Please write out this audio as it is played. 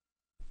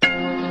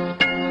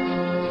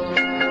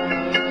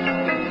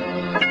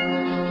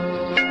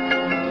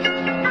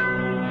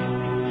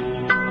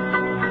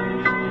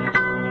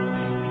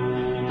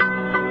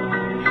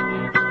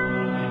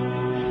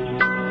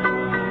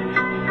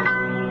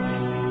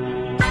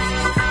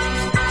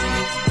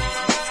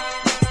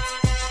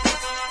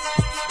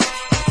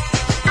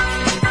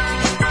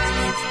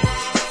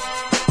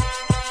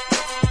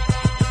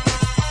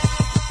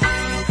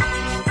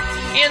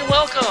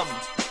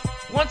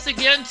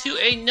to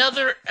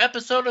another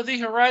episode of the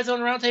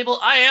Horizon Roundtable.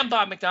 I am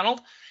Bob McDonald,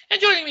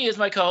 and joining me is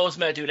my co-host,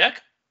 Matt Dudek.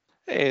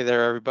 Hey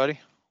there, everybody.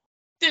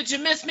 Did you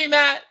miss me,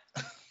 Matt?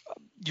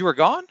 You were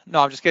gone?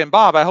 No, I'm just kidding.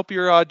 Bob, I hope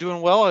you're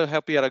doing well. I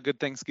hope you had a good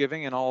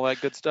Thanksgiving and all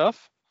that good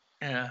stuff.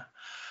 Yeah,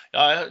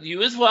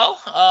 you as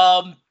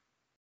well.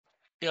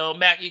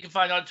 Matt, you can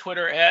find on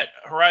Twitter at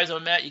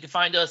Horizon Matt. You can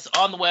find us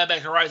on the web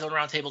at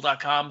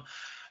horizonroundtable.com.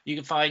 You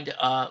can find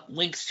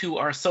links to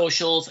our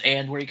socials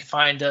and where you can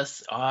find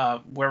us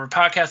wherever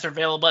podcasts are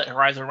available at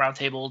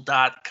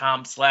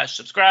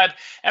horizonroundtable.com/subscribe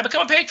and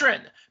become a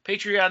patron.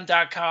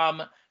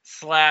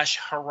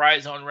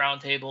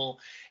 Patreon.com/horizonroundtable.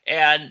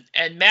 And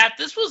Matt,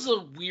 this was a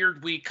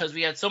weird week because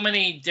we had so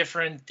many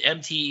different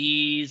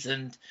MTEs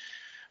and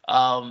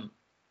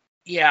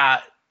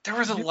there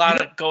was a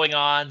lot going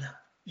on.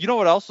 You know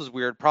what else was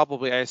weird?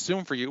 Probably, I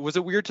assume for you, was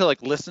it weird to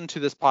listen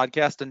to this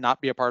podcast and not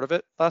be a part of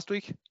it last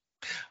week?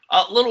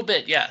 A little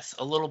bit, yes,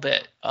 a little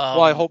bit.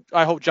 Well,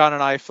 I hope John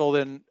and I filled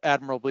in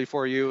admirably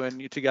for you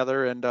and you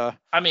together. And I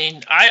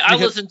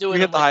listened to it. We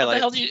hit the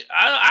highlights. What the hell do you?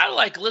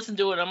 I listen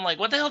to it. I'm like,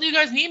 what the hell do you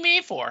guys need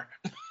me for?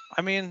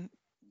 I mean,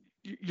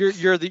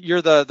 you're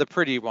the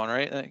pretty one,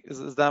 right?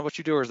 Is that what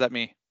you do, or is that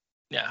me?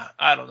 Yeah,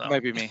 I don't know. It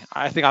might be me.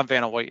 I think I'm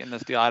Vanna White in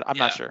this deal. I'm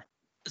not sure.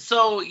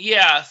 So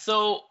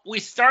we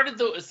started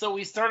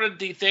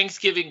the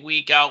Thanksgiving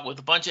week out with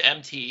a bunch of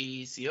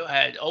MTEs. You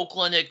had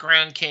Oakland at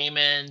Grand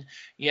Cayman.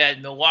 You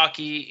had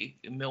Milwaukee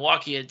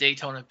at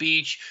Daytona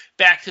Beach.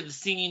 Back to the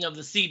scene of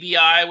the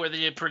CBI where they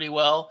did pretty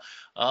well.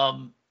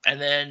 And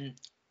then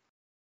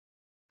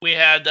we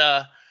had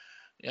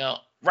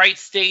Wright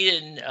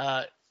State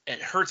at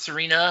Hertz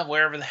Arena,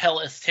 wherever the hell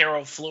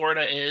Estero,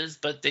 Florida is,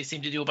 but they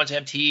seem to do a bunch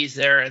of MTEs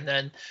there. And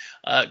then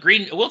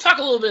Green. We'll talk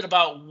a little bit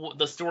about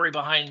the story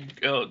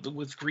behind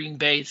with Green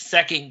Bay's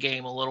second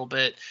game a little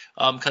bit,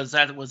 because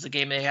that was the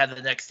game they had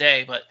the next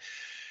day. But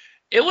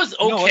it was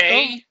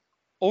okay.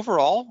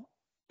 Overall,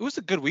 it was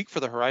a good week for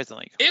the Horizon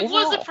League. It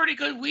was a pretty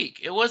good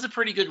week. It was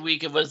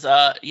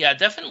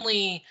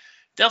definitely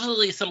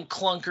some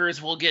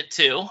clunkers we'll get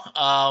to.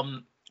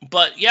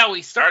 But yeah,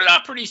 we started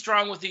out pretty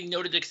strong with the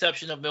noted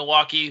exception of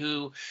Milwaukee,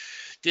 who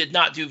did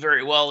not do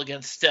very well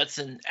against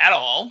Stetson at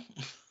all.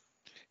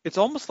 It's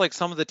almost like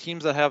some of the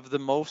teams that have the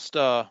most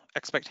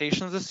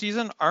expectations this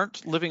season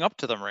aren't living up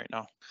to them right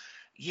now.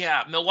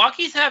 Yeah,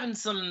 Milwaukee's having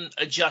some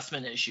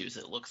adjustment issues,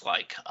 it looks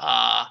like.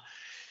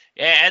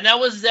 And that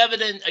was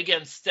evident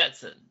against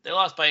Stetson. They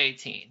lost by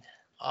 18.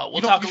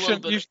 We'll talk a little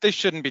bit. They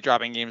shouldn't be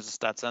dropping games to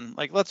Stetson.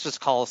 Let's just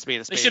call a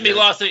spade a spade. They should be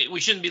lost. They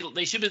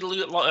should be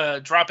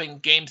dropping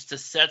games to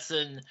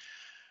Stetson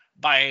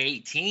by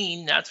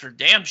 18. That's for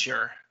damn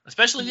sure.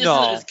 Especially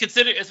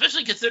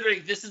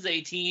considering this is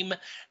a team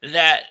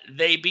that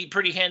they beat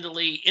pretty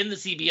handily in the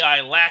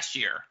CBI last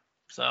year.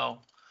 So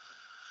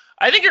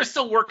I think they're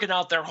still working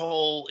out their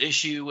whole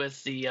issue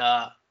with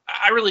the.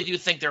 I really do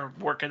think they're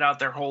working out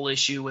their whole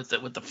issue with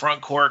the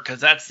front court, because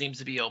that seems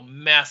to be a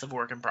massive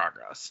work in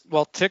progress.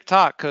 Well,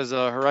 tick-tock, because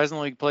Horizon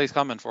League play's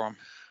coming for them.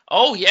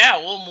 Oh yeah,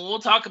 we'll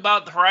talk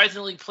about the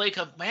Horizon League play.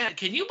 Man,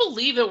 can you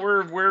believe it?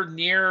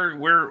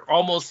 We're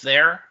almost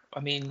there. I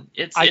mean,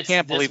 I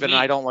can't believe it, and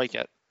I don't like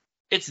it.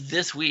 It's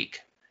this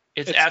week.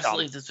 It's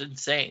absolutely just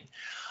insane.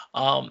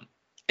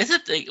 Is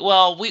it?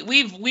 Well,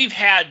 we've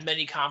had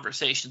many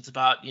conversations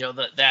about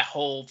that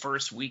whole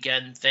first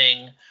weekend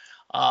thing.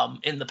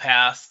 In the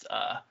past,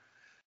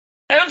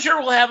 and I'm sure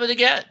we'll have it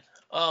again.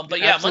 But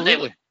yeah,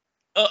 absolutely.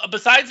 Monday.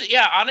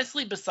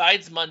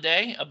 Besides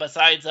Monday,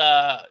 besides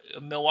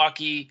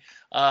Milwaukee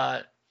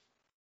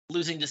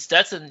losing to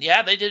Stetson,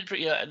 they did.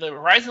 The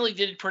Horizon League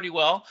did pretty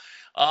well.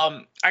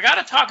 I got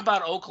to talk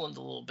about Oakland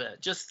a little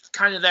bit, just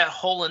kind of that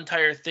whole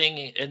entire thing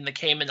in the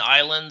Cayman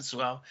Islands.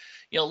 Well,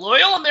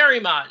 Loyola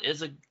Marymount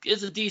is a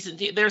decent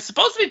team. They're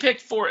supposed to be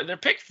picked fourth. They're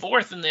picked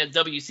fourth in the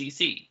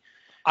WCC.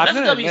 I'm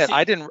going to admit,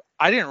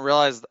 I didn't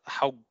realize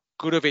how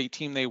good of a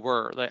team they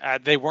were.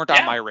 They weren't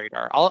on my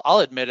radar. I'll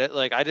admit it.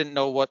 I didn't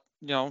know what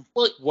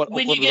Oakland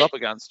was up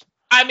against.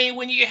 I mean,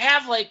 when you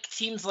have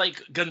teams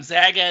like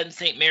Gonzaga and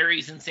St.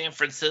 Mary's and San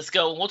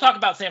Francisco, and we'll talk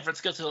about San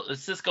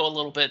Francisco a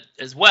little bit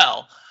as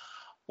well.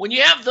 When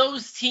you have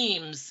those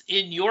teams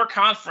in your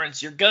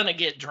conference, you're gonna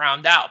get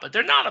drowned out. But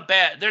they're not a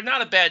bad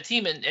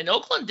team, and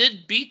Oakland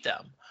did beat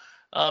them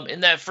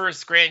in that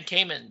first Grand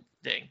Cayman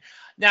thing.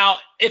 Now,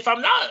 if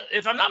I'm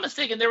not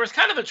mistaken, there was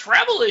kind of a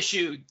travel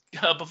issue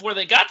before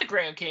they got to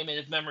Grand Cayman,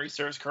 if memory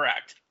serves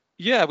correct.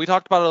 Yeah, we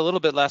talked about it a little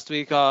bit last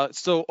week.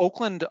 So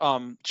Oakland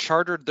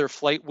chartered their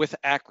flight with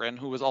Akron,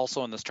 who was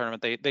also in this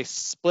tournament. They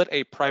split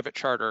a private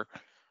charter.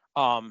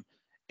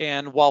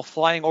 And while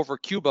flying over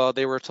Cuba,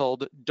 they were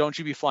told, don't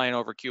you be flying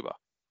over Cuba.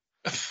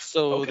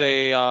 So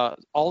They all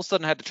of a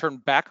sudden had to turn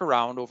back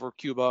around over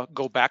Cuba,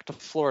 go back to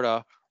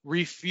Florida,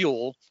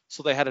 refuel.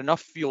 So they had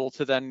enough fuel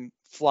to then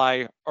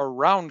fly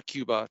around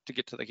Cuba to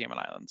get to the Cayman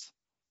Islands.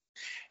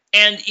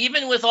 And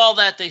even with all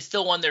that, they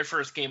still won their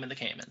first game in the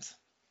Caymans.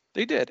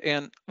 They did.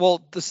 And,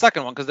 well, the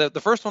second one, because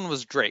the first one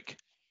was Drake.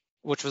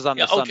 which was on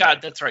Yeah. the Oh Sunday.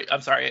 God, that's right.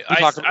 I'm sorry. We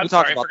talked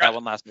sorry, about that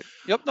one last week.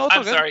 Yep, no, it's I'm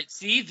all good. sorry.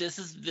 See, this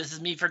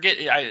is me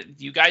forgetting.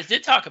 You guys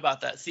did talk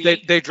about that. See,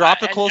 They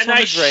dropped a close one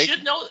to Drake.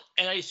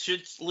 I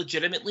should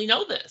legitimately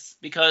know this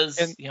because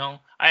And-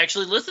 I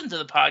actually listened to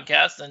the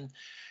podcast and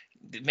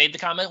made the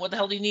comment. What the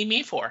hell do you need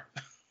me for?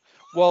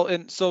 Well,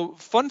 and so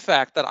fun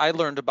fact that I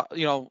learned about,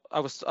 I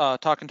was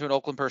talking to an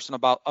Oakland person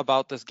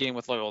about this game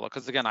with Loyola,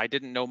 because again, I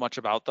didn't know much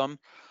about them.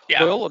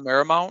 Yeah. Loyola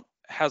Marymount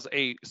has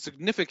a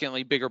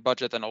significantly bigger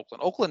budget than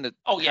Oakland. Oakland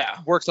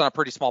works on a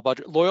pretty small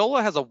budget.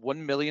 Loyola has a $1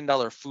 million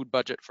food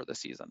budget for the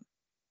season.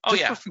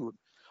 Just for food.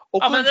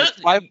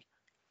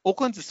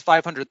 Oakland's is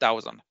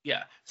 500,000.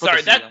 Yeah.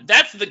 Sorry,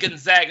 that's the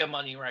Gonzaga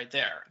money right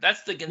there.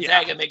 That's the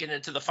Gonzaga making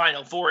it to the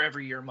Final Four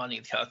every year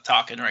money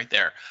talking right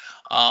there.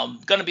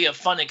 Going to be a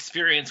fun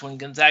experience when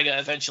Gonzaga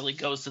eventually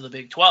goes to the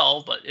Big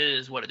 12, but it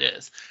is what it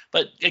is.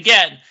 But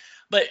again,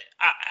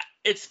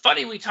 it's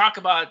funny we talk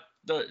about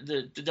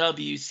the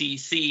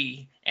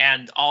WCC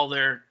and all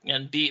them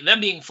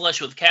being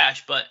flush with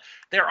cash, but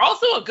they're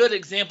also a good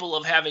example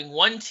of having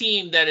one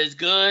team that is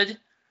good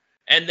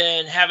and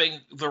then having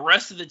the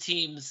rest of the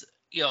teams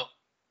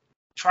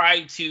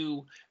try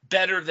to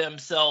better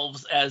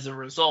themselves as a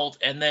result,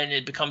 and then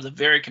it becomes a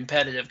very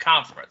competitive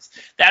conference.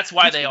 That's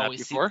why they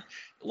always see.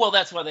 Well,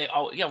 that's why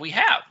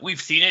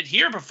we've seen it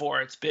here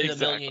before. It's been a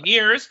million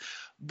years,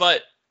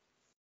 but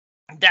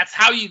that's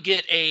how you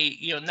get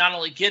not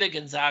only get a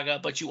Gonzaga,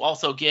 but you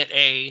also get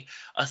a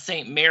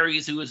St.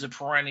 Mary's, who is a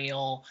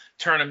perennial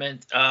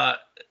tournament,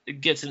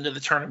 gets into the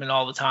tournament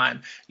all the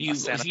time. A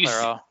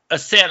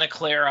Santa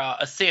Clara,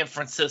 a San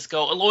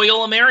Francisco, a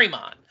Loyola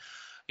Marymount.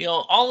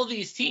 All of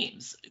these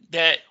teams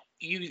that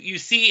you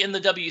see in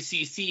the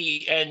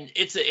WCC, and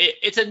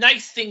it's a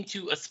nice thing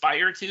to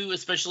aspire to,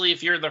 especially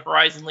if you're in the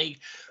Horizon League,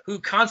 who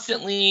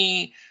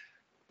constantly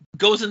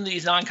goes into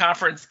these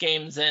non-conference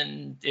games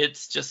and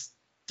it's just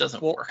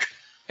doesn't work.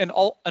 And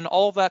all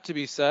of that to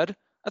be said,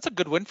 that's a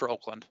good win for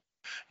Oakland.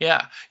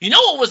 Yeah.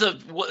 What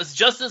was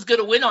just as good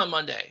a win on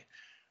Monday?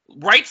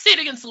 Wright State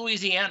against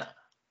Louisiana.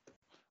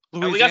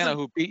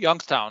 Who beat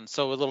Youngstown,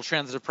 so a little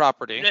transitive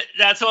property.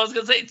 That's what I was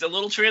gonna say. It's a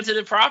little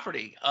transitive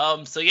property.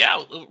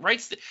 Wright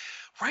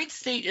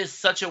State is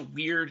such a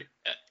weird.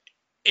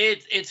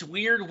 It's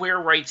weird where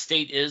Wright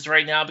State is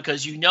right now,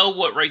 because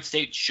what Wright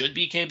State should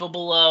be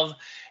capable of,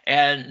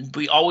 and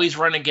we always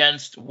run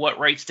against what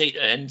Wright State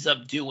ends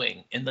up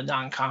doing in the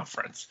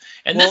non-conference.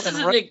 And I'm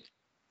sorry.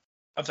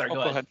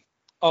 Go ahead.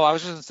 Oh, I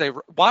was just gonna say,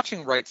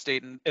 watching Wright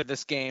State in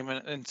this game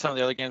and some of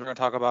the other games we're gonna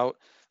talk about,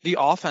 the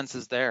offense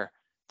is there.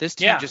 This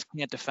team just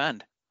can't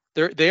defend.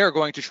 They are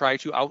going to try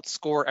to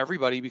outscore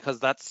everybody because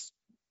that's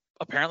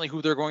apparently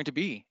who they're going to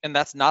be. And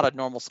that's not a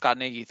normal Scott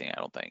Nagy thing, I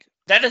don't think.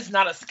 That is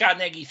not a Scott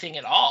Nagy thing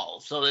at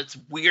all. So it's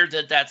weird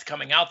that that's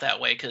coming out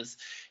that way, because,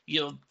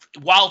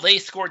 while they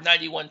scored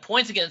 91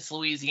 points against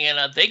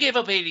Louisiana, they gave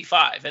up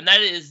 85. And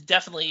that is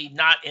definitely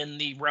not in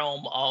the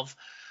realm of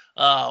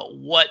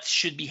what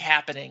should be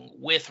happening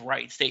with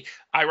Wright State.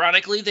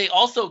 Ironically, they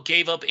also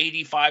gave up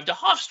 85 to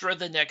Hofstra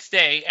the next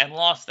day and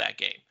lost that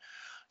game.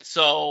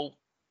 So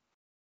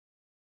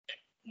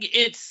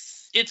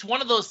it's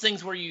one of those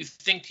things where you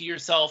think to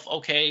yourself,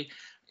 okay,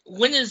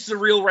 when is the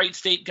real Wright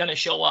State going to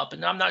show up?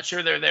 And I'm not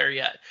sure they're there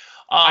yet.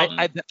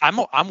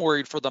 I'm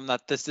worried for them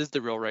that this is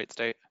the real Wright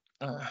State.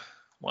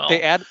 Well,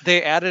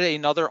 they added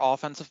another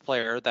offensive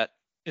player that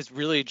is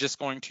really just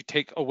going to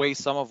take away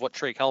some of what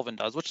Trey Kelvin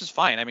does, which is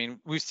fine. I mean,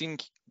 we've seen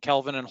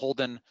Kelvin and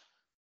Holden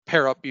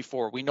pair up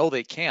before. We know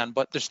they can,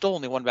 but there's still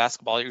only one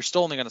basketball. You're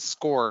still only going to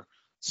score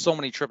so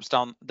many trips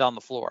down the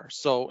floor.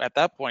 So at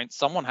that point,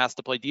 someone has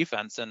to play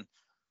defense, and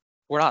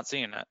we're not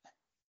seeing it.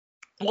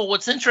 Well,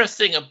 what's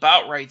interesting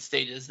about Wright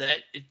State is that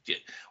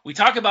we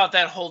talk about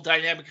that whole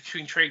dynamic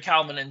between Trey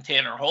Calvin and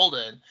Tanner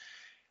Holden.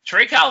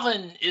 Trey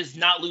Calvin is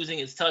not losing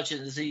his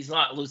touches. He's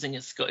not losing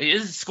his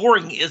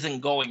scoring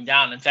isn't going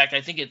down. In fact, I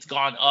think it's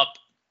gone up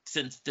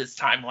since this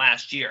time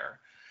last year.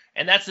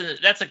 And that's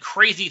a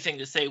crazy thing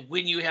to say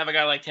when you have a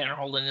guy like Tanner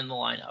Holden in the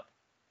lineup.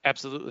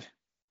 Absolutely.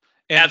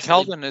 And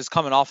Kelvin is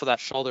coming off of that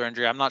shoulder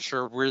injury. I'm not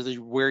sure really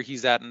where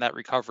he's at in that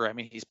recovery. I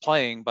mean, he's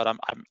playing, but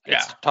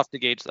it's tough to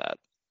gauge that.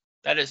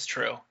 That is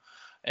true.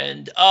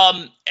 And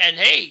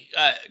hey,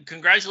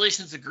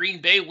 congratulations to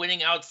Green Bay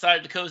winning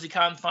outside the cozy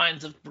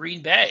confines of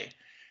Green Bay.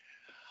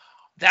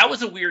 That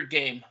was a weird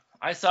game.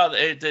 I saw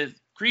the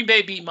Green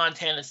Bay beat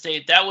Montana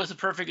State. That was a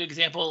perfect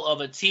example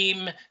of a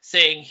team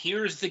saying,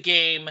 here's the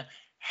game,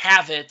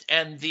 have it,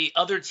 and the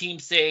other team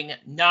saying,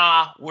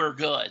 nah, we're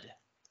good.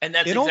 And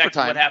that's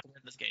exactly what happened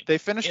in this game. They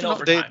finished in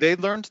overtime. They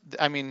learned,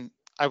 I mean,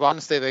 I want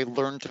to say they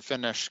learned to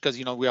finish, because,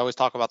 we always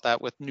talk about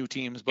that with new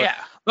teams, but I'm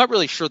not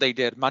really sure they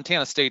did.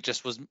 Montana State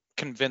just was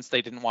convinced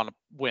they didn't want to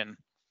win.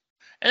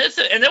 And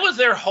it was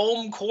their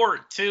home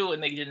court too,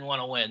 and they didn't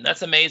want to win.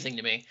 That's amazing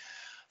to me.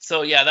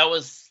 So yeah, that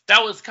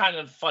was kind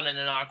of fun in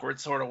an awkward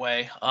sort of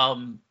way.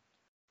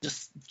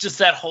 Just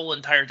that whole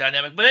entire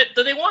dynamic.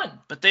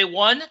 But they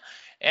won.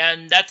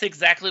 And that's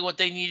exactly what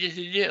they needed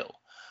to do.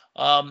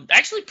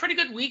 Actually, pretty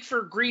good week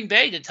for Green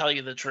Bay, to tell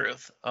you the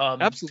truth.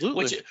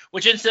 Absolutely.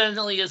 Which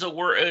incidentally is a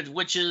word,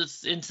 which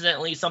is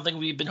incidentally something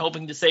we've been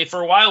hoping to say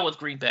for a while with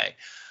Green Bay.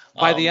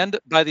 By the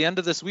end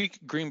of this week,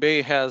 Green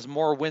Bay has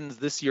more wins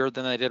this year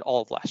than they did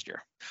all of last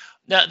year.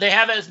 No, they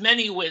have as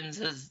many wins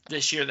as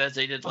this year as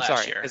they did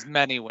last year. As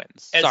many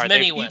wins.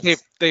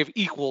 Wins. They've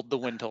equaled the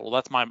win total.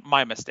 That's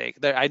my mistake.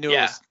 I knew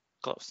it was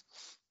close.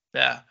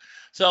 Yeah.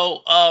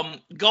 So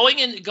going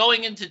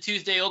into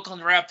Tuesday,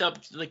 Oakland wrapped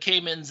up the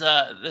Caymans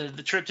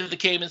the trip to the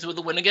Caymans with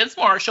a win against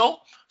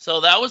Marshall.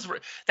 So that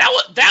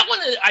one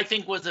I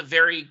think was a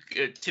very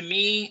to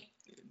me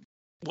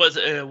was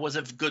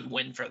a good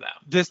win for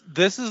them.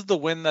 This is the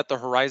win that the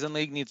Horizon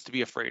League needs to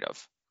be afraid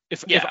of.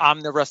 If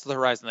I'm the rest of the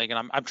Horizon League,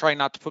 and I'm trying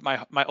not to put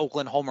my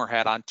Oakland homer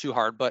hat on too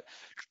hard, but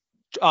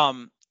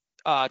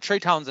Trey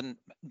Townsend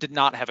did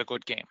not have a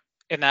good game,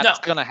 and that's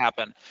gonna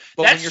happen.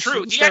 But that's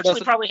true. He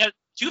actually probably had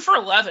 2 for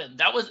 11.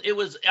 I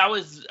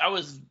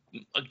was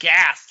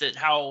aghast at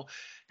how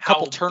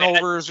couple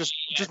turnovers,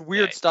 just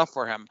weird stuff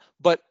for him.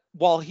 But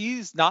while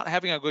he's not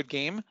having a good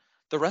game,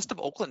 the rest of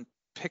Oakland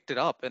picked it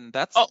up, and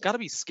that's got to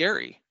be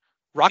scary.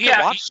 Rocket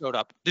Watts showed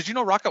up. Did you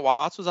know Rocket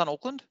Watts was on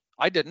Oakland?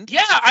 I didn't.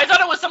 Yeah, I thought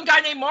it was some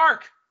guy named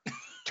Mark.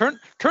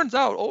 Turns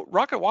out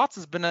Rocket Watts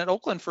has been at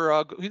Oakland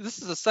for this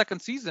is his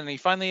second season. And he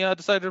finally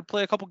decided to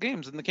play a couple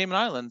games in the Cayman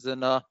Islands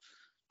and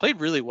played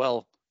really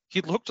well.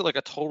 He looked like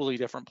a totally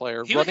different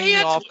player, running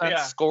the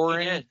offense,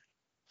 scoring.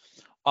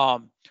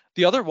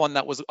 The other one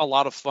that was a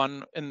lot of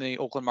fun in the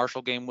Oakland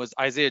Marshall game was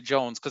Isaiah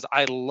Jones, because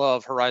I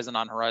love Horizon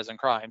on Horizon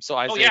Crime. So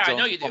Isaiah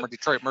Jones, former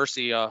Detroit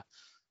Mercy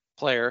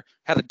player,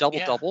 had a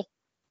double-double.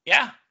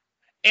 Yeah,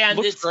 and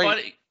it's great.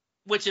 funny.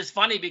 Which is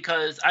funny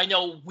because I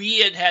know we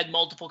had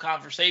multiple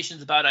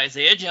conversations about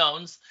Isaiah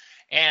Jones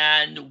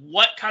and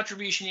what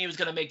contribution he was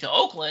going to make to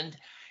Oakland,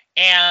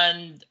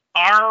 and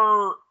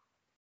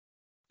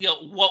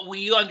what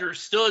we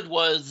understood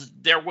was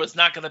there was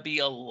not going to be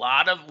we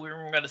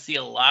weren't going to see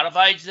a lot of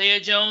Isaiah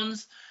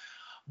Jones.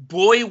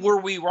 Boy, were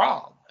we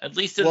wrong. At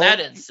least in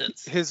that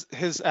instance.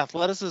 His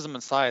athleticism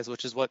and size,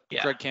 which is what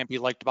Greg Campy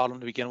liked about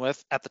him to begin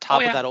with, at the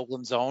top of that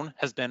Oakland zone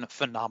has been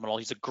phenomenal.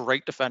 He's a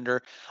great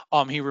defender.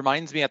 He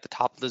reminds me at the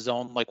top of the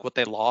zone like what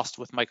they lost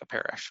with Micah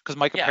Parrish, because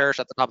Micah Parrish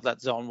at the top of that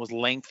zone was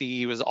lengthy.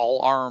 He was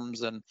all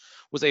arms and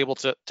was able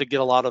to get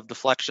a lot of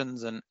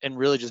deflections and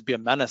really just be a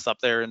menace up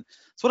there. And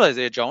that's what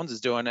Isaiah Jones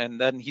is doing. And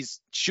then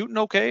he's shooting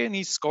okay and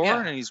he's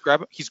scoring and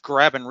he's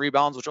grabbing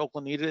rebounds, which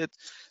Oakland needed.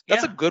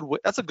 That's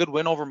a good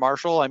win over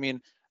Marshall. I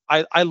mean,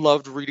 I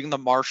loved reading the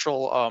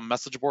Marshall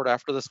message board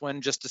after this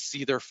win just to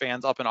see their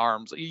fans up in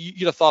arms.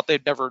 You'd have thought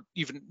they'd never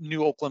even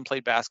knew Oakland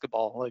played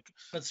basketball. Like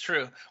that's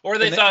true, or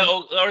they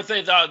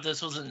thought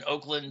this was an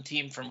Oakland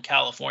team from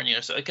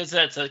California. So because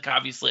that's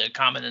obviously a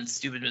common and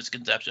stupid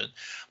misconception.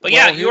 But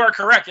you are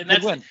correct, and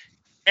that's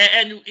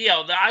and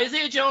the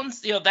Isaiah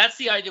Jones, that's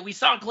the idea. We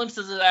saw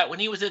glimpses of that when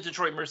he was at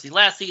Detroit Mercy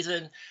last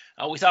season.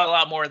 We saw a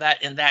lot more of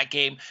that in that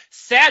game.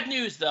 Sad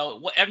news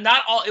though,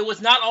 it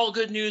was not all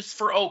good news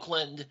for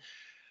Oakland.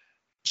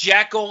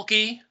 Jack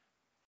Golke,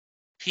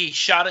 he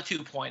shot a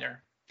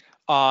 2-pointer.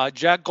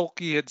 Jack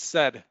Golke had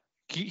said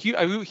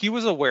he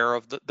was aware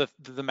of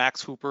the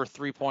Max Hooper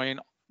 3-point,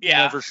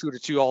 never shoot a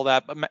 2, all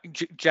that. But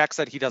Jack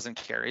said he doesn't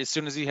care. As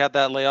soon as he had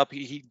that layup,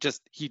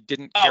 he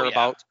didn't care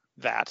about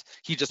that.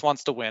 He just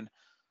wants to win.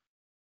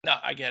 No,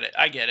 I get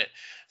it.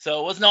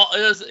 So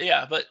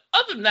but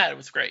other than that, it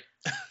was great.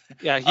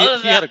 Yeah,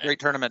 he had a great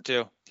tournament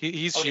too.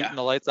 He's shooting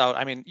the lights out.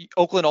 I mean,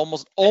 Oakland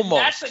almost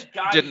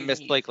didn't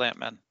miss Blake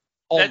Lampman.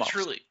 Almost.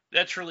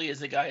 That truly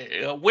is the guy.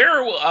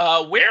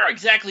 Where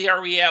exactly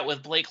are we at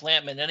with Blake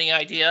Lampman? Any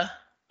idea?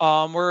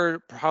 We're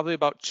probably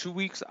about 2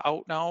 weeks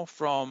out now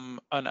from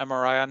an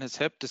MRI on his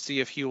hip to see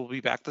if he will be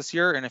back this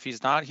year, and if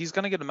he's not, he's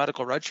going to get a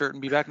medical red shirt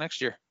and be back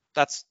next year.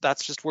 That's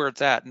just where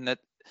it's at. And that,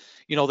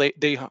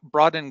 they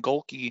brought in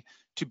Golke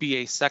to be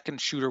a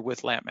second shooter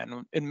with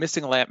Lampman, and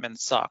missing Lampman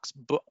sucks.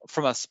 But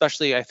from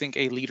especially, I think,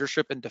 a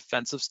leadership and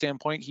defensive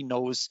standpoint, he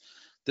knows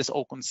this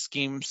Oakland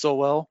scheme so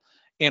well.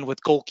 And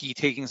with Golke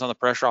taking some of the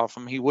pressure off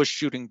him, he was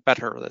shooting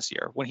better this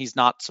year when he's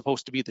not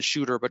supposed to be the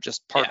shooter, but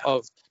just part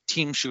of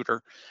team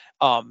shooter.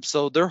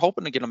 So they're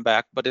hoping to get him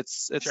back, but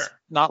it's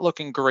not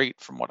looking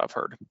great from what I've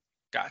heard.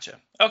 Gotcha.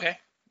 Okay.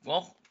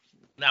 Well,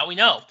 now we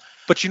know.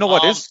 But you know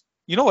what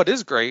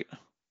is great?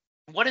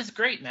 What is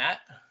great, Matt?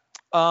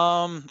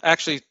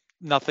 Actually,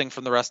 nothing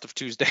from the rest of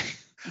Tuesday.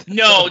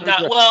 No,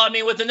 not well. I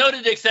mean, with the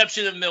noted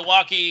exception of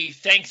Milwaukee,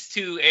 thanks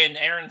to an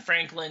Aaron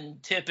Franklin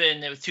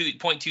tip-in with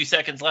 2.2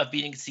 seconds left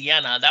beating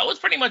Siena. That was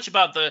pretty much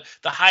about the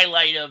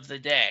highlight of the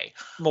day.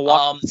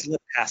 Milwaukee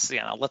slipped past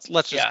Siena. Let's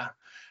just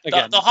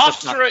again, the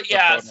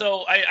Hofstra.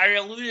 So I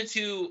alluded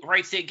to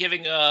Wright State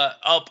giving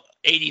up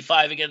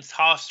 85 against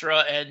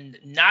Hofstra and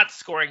not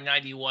scoring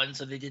 91,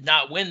 so they did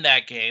not win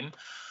that game.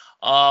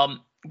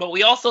 But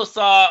we also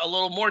saw a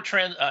little more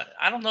trend.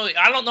 I don't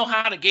know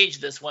how to gauge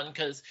this one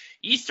because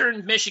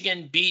Eastern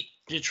Michigan beat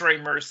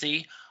Detroit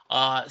Mercy.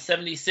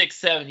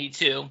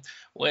 76-72.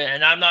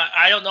 And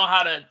I don't know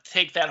how to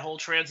take that whole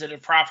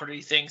transitive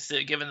property thing,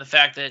 given the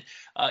fact that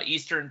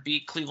Eastern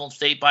beat Cleveland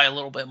State by a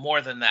little bit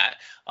more than that.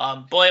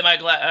 Boy, am I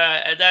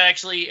glad. That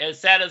actually, as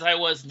sad as I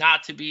was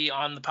not to be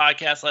on the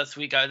podcast last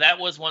week, that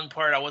was one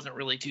part I wasn't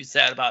really too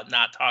sad about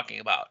not talking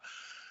about.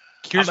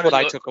 Here's what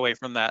I took away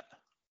from that.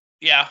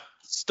 Yeah.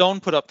 Stone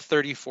put up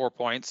 34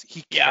 points.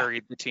 He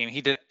carried the team.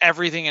 He did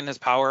everything in his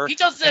power. He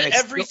does that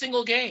every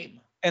single game.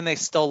 And they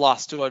still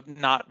lost to a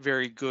not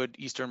very good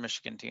Eastern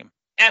Michigan team.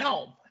 At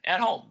home.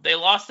 They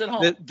lost at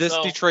home. This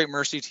Detroit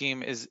Mercy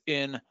team is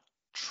in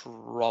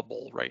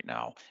trouble right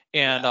now.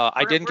 And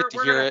I didn't get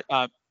to hear it.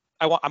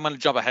 I'm going to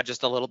jump ahead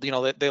just a little.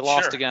 They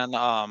lost again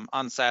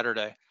on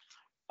Saturday.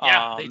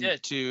 Yeah, they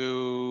did.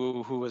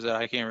 To who was it?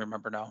 I can't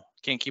remember now.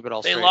 Can't keep it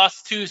all straight. They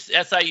lost to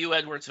SIU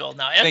Edwardsville.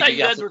 Now,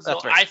 SIU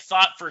Edwardsville, right. I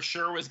thought for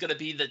sure was going to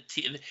be the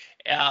team.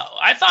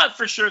 I thought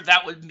for sure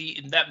that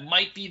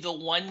might be the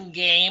one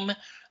game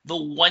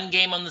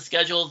on the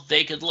schedule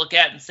they could look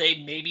at and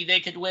say maybe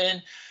they could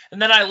win.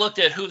 And then I looked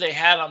at who they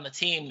had on the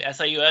team,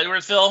 SIU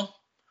Edwardsville.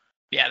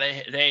 Yeah,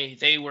 they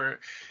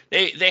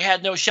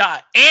had no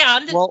shot.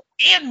 And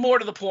more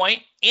to the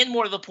point,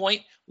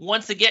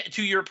 once again,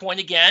 to your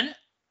point again,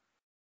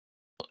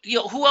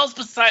 who else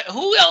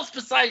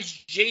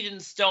besides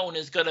Jaden Stone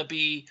is going to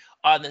be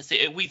on this?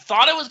 We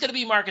thought it was going to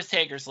be Marcus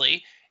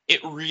Tankersley. It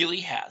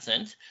really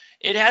hasn't.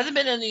 It hasn't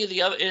been any of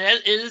the other.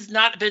 It has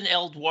not been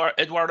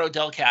Eduardo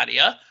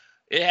Delcadia.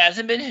 It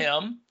hasn't been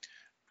him.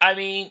 I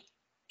mean,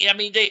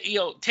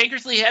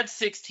 Tankersley had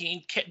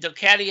 16.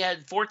 Delcadia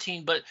had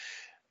 14. But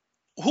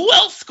who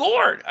else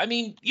scored? I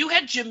mean, you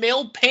had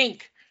Jamel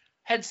Pink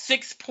had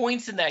 6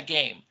 points in that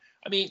game.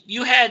 I mean,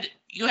 you had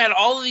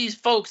all of these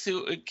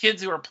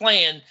kids who are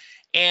playing,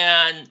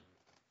 and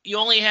you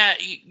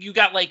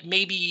got like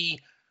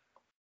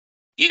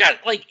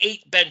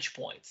 8 bench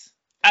points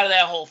out of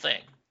that whole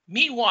thing.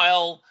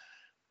 Meanwhile,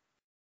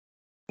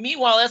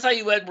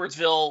 SIU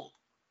Edwardsville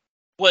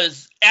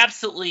was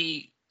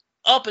absolutely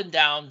up and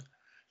down.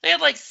 They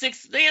had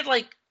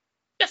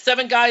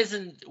seven guys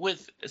in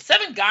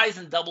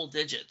double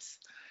digits.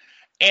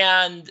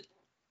 And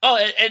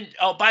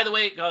by the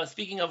way,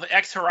 speaking of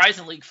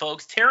ex-Horizon League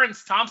folks,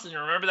 Terrence Thompson,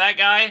 remember that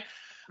guy?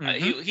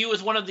 Mm-hmm. He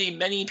was one of the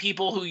many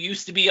people who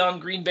used to be on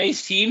Green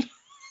Bay's team.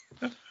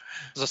 There's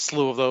a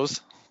slew of those.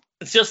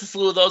 It's just a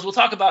slew of those. We'll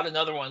talk about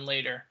another one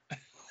later.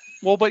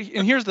 Well,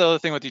 and here's the other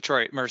thing with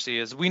Detroit Mercy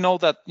is we know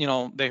that,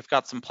 they've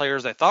got some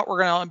players they thought were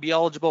going to be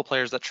eligible,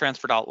 players that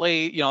transferred out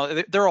late.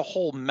 They're a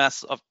whole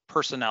mess of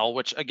personnel,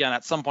 which, again,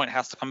 at some point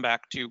has to come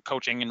back to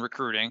coaching and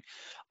recruiting.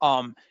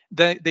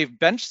 They've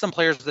benched some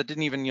players that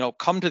didn't even,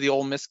 come to the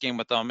Ole Miss game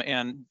with them.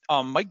 And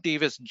Mike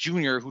Davis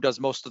Jr., who does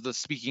most of the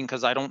speaking,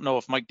 because I don't know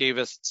if Mike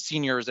Davis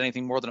Sr. is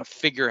anything more than a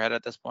figurehead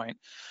at this point.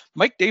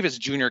 Mike Davis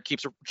Jr.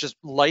 keeps just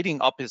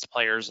lighting up his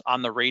players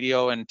on the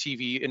radio and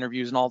TV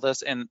interviews and all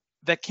this. And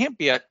that can't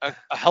be a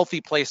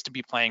healthy place to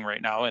be playing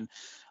right now. And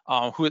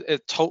who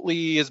it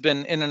totally has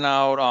been in and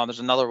out. There's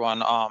another one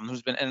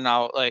who's been in and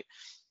out. Like,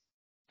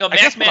 no,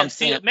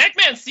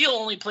 McMahon Steele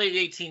only played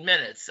 18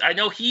 minutes. I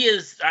know he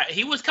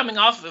was coming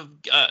off of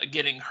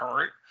getting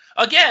hurt.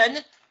 Again,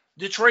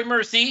 Detroit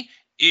Mercy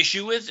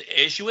issue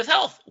with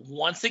health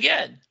once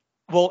again.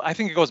 Well, I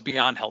think it goes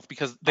beyond health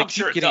because they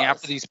keep getting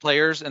after these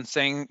players and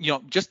saying,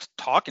 just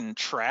talking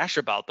trash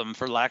about them,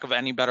 for lack of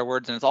any better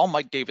words. And it's all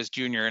Mike Davis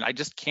Jr. And I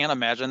just can't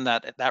imagine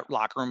that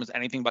locker room is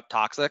anything but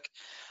toxic.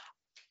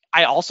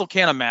 I also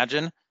can't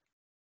imagine.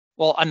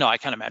 Well, no, I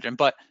can't imagine.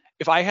 But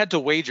if I had to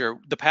wager,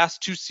 the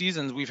past 2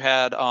 seasons, we've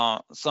had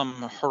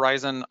some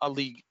Horizon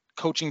League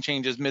coaching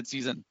changes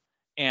midseason.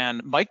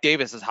 And Mike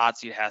Davis's hot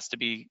seat has to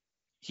be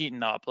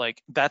heating up.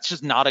 Like, that's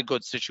just not a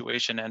good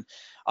situation. And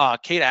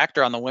Kate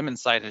Actor on the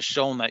women's side has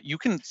shown that you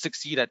can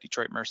succeed at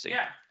Detroit Mercy.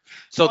 Yeah.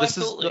 So this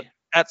absolutely. Is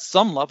at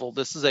some level,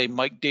 this is a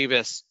Mike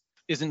Davis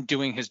isn't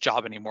doing his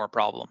job anymore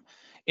problem.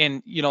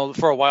 And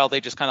for a while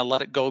they just kind of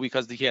let it go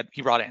because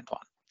he brought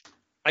Antoine.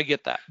 I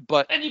get that,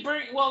 but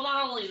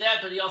not only that,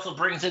 but he also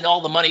brings in all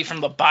the money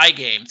from the buy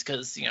games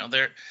because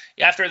they're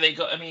after they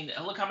go. I mean,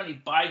 look how many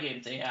buy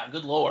games they have.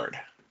 Good Lord.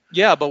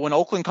 Yeah, but when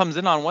Oakland comes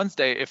in on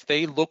Wednesday, if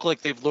they look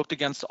like they've looked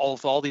against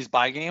all these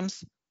buy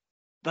games,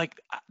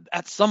 like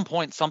at some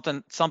point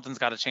something's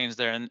got to change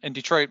there. And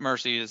Detroit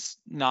Mercy is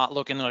not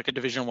looking like a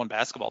Division I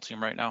basketball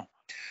team right now.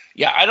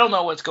 Yeah, I don't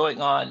know what's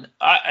going on.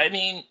 I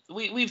mean,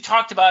 we've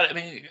talked about it. I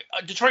mean,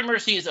 Detroit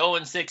Mercy is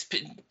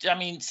 0-6. I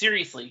mean,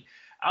 seriously,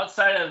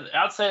 outside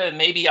of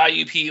maybe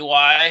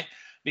IUPUI,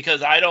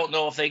 because I don't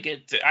know if they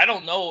get. I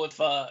don't know if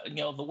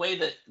the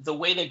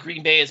way that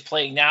Green Bay is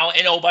playing now,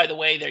 and oh, by the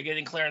way, they're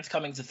getting Clarence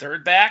Cummings a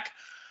third back.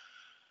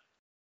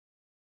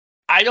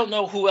 I don't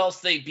know who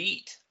else they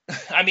beat.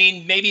 I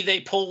mean, maybe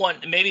they pull one.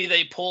 Maybe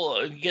they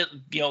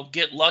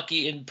get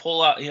lucky and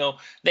pull out.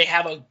 They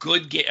have a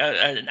good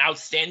an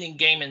outstanding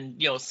game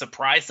and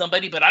surprise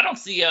somebody. But I don't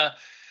see a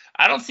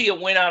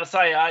win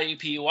outside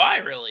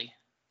IUPUI really.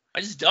 I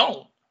just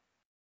don't.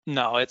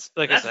 No, it's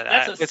like I said.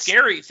 That's a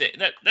scary thing.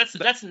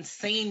 That's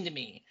insane to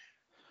me.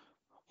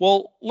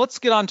 Well, let's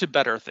get on to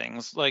better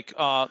things. Like,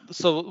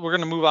 so we're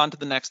gonna move on to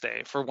the next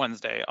day for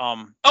Wednesday.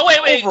 Oh wait,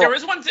 Overall, there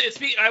was one.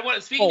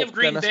 Speaking of did I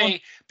Green miss one?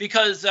 Bay,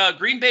 because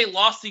Green Bay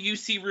lost to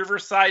UC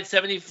Riverside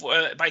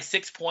 74 by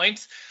 6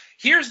 points.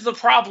 Here's the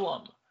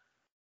problem.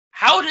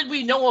 How did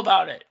we know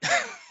about it?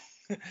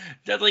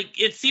 That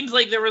it seems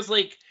like there was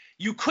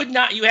you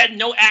had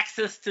no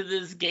access to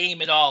this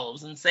game at all. It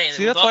was insane.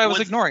 See, that's why I was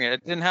ignoring it.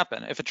 It didn't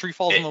happen. If a tree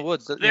falls in the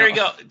woods, there you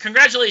go.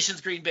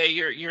 Congratulations, Green Bay.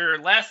 Your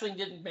last thing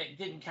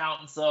didn't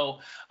count, and so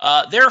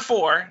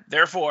therefore,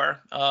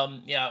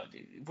 yeah,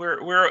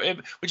 we're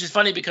which is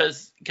funny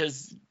because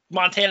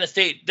Montana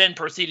State then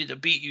proceeded to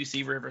beat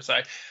UC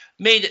Riverside,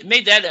 made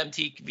that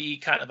MTV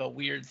kind of a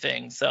weird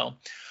thing. So.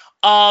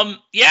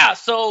 Yeah,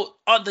 so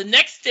on the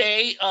next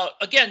day,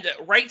 again,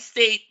 Wright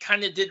State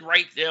kind of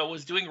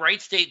was doing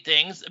Wright State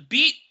things,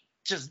 beat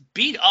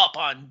up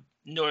on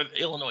North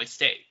Illinois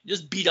State,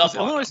 just beat up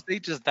on Illinois them.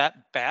 State just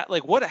that bad?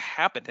 Like, what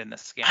happened in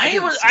this game? I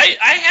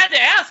had to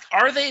ask,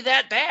 are they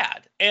that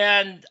bad?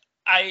 And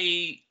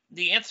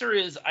the answer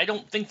is, I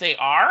don't think they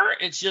are.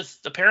 It's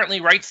just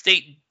apparently Wright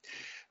State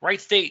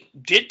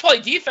did play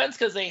defense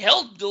because they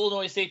held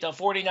Illinois State to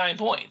 49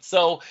 points.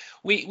 So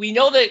we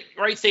know that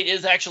Wright State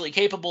is actually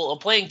capable of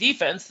playing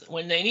defense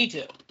when they need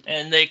to,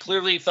 and they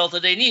clearly felt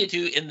that they needed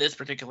to in this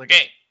particular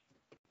game.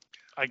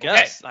 I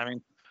guess. Okay. I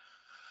mean,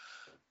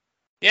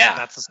 yeah,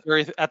 that's a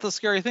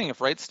scary thing.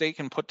 If Wright State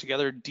can put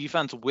together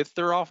defense with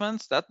their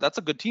offense, that's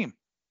a good team.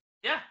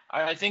 Yeah,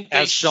 I think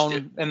as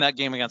shown in that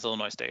game against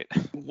Illinois State.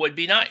 Would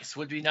be nice.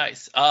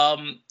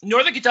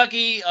 Northern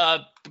Kentucky,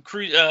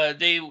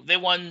 they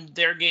won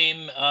their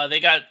game.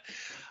 They got,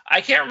 I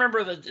can't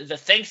remember the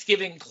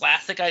Thanksgiving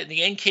Classic, the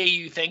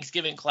NKU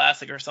Thanksgiving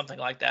Classic or something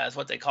like that is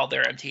what they called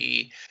their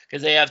MTE,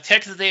 because they have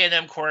Texas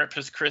A&M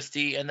Corpus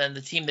Christi and then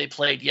the team they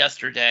played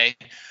yesterday.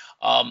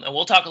 And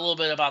we'll talk a little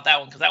bit about that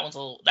one because that was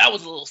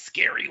a little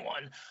scary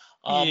one.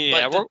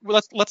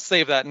 Let's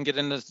save that and get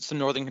into some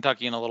Northern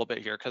Kentucky in a little bit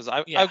here because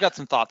I've got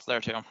some thoughts there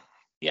too.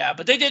 Yeah,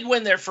 but they did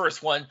win their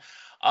first one.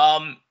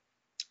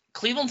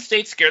 Cleveland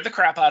State scared the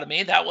crap out of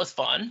me. That was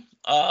fun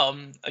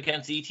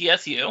against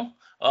ETSU,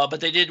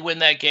 but they did win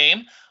that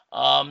game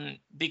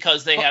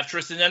because they have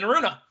Tristan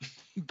Enaruna.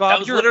 Bob, that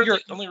was literally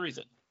the only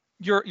reason.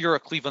 You're a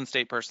Cleveland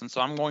State person,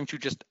 so I'm going to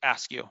just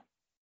ask you.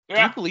 Yeah.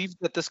 Do you believe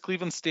that this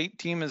Cleveland State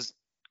team is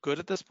good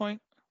at this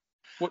point?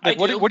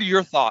 What are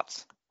your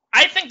thoughts?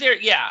 I think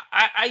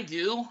I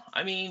do.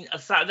 I mean,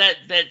 aside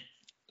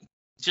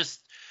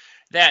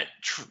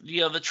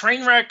the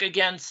train wreck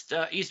against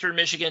Eastern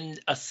Michigan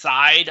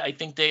aside, I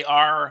think they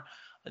are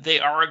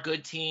a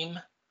good team.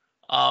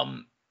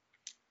 And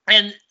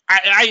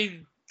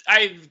I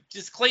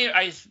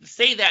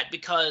say that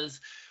because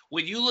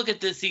when you look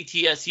at this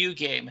ETSU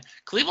game,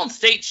 Cleveland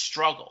State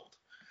struggled.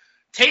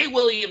 Tay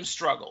Williams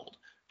struggled.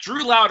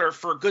 Drew Louder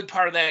for a good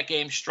part of that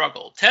game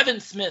struggled.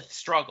 Tevin Smith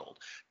struggled.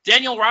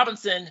 Daniel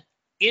Robinson,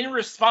 in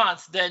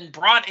response, then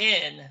brought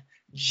in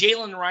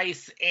Jalen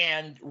Rice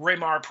and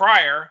Ramar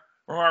Pryor,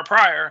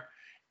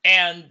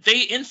 and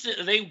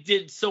they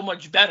did so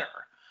much better.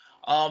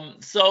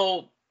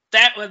 So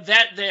that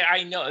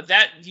I know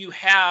that you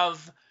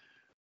have,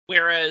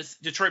 whereas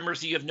Detroit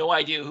Mercy, you have no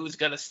idea who's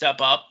going to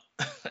step up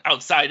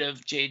outside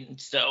of Jaden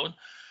Stone.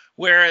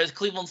 Whereas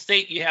Cleveland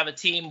State, you have a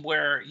team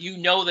where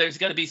there's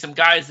going to be some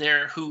guys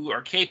there who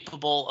are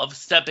capable of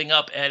stepping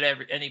up at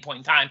any point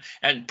in time.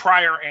 And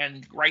Pryor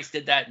and Rice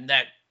did that in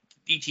that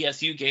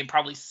ETSU game.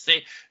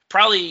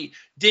 Probably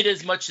did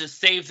as much to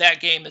save that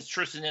game as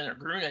Tristan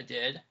Enaruna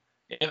did.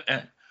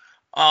 That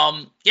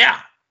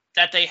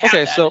they have.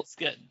 Okay, that, so it's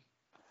good.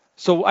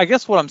 So I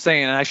guess what I'm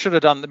saying, and I should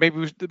have done,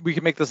 maybe we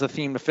can make this a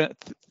theme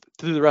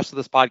through the rest of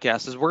this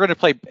podcast, is we're going to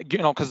play,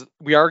 because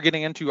we are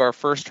getting into our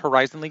first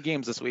Horizon League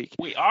games this week.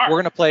 We are. We're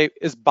going to play,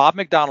 is Bob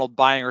McDonald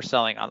buying or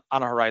selling on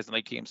a Horizon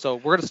League team? So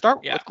we're going to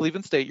start with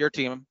Cleveland State, your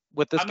team,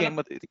 with this game.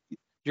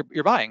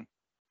 You're buying.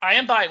 I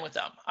am buying with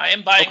them. I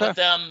am buying with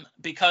them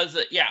because,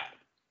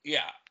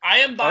 I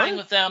am buying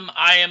with them.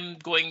 I am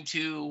going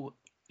to,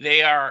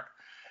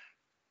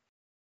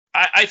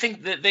 I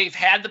think that they've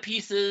had the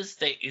pieces.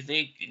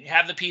 They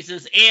have the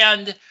pieces,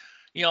 and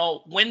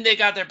when they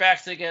got their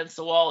backs against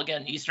the wall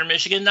again, Eastern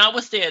Michigan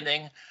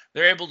notwithstanding,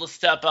 they're able to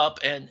step up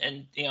and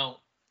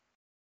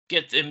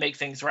get and make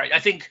things right. I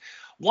think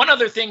one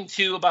other thing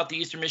too about the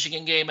Eastern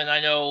Michigan game, and I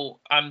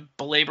know I'm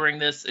belaboring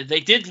this,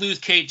 they did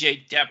lose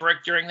KJ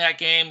Debrick during that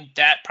game.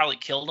 That probably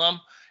killed them,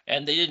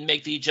 and they didn't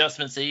make the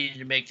adjustments they needed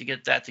to make to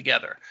get that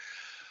together.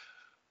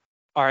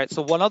 All right,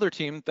 so one other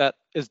team that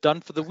is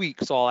done for the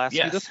week, so I'll ask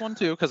you this one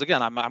too, because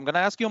again, I'm going to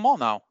ask you them all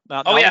now.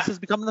 Now this is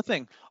becoming the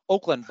thing.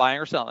 Oakland, buying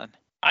or selling?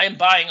 I am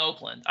buying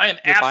Oakland. I am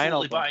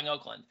absolutely buying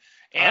Oakland.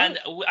 And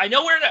I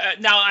know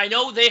I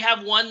know they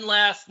have one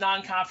last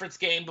non-conference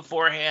game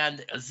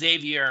beforehand,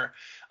 Xavier.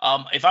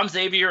 If I'm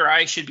Xavier,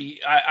 I should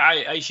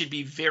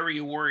be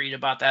very worried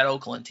about that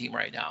Oakland team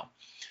right now.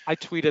 I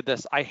tweeted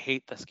this. I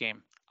hate this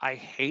game. I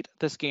hate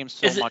this game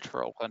so much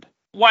for Oakland.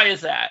 Why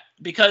is that?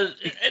 Because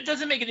it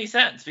doesn't make any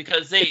sense.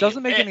 Because It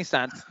doesn't make any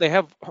sense. They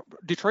have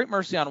Detroit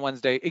Mercy on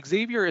Wednesday.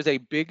 Xavier is a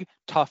big,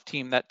 tough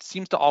team that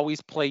seems to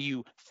always play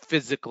you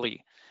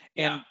physically.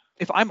 Yeah. And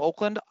if I'm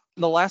Oakland,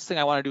 the last thing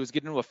I want to do is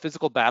get into a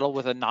physical battle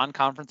with a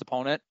non-conference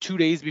opponent 2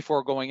 days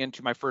before going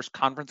into my first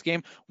conference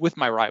game with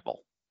my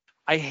rival.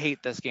 I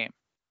hate this game.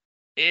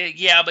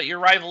 Yeah, but your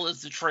rival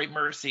is Detroit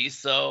Mercy,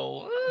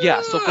 so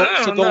yeah. So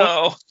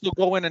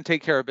go in and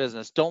take care of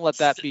business. Don't let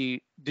that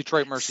be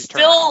Detroit Mercy's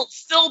turn.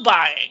 Still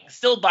buying.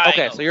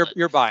 Okay, so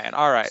you're buying.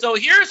 All right. So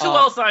here's who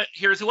else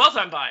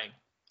I'm buying.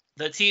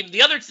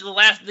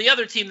 The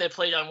other team that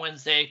played on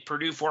Wednesday,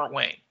 Purdue Fort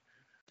Wayne.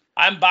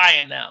 I'm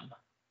buying them.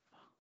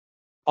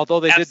 Although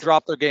they did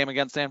drop their game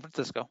against San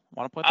Francisco.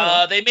 Want to point that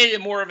out? They made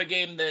it more of a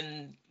game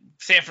than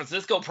San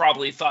Francisco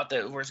probably thought that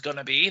it was going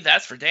to be.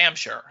 That's for damn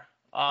sure.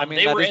 That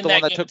is the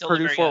one that took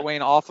Purdue Fort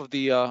Wayne off of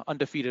the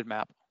undefeated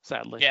map,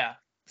 sadly. Yeah,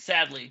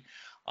 sadly.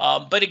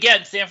 But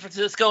again, San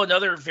Francisco,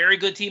 another very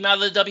good team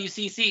out of the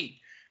WCC,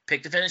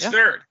 picked to finish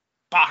third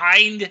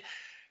behind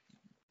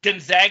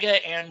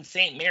Gonzaga and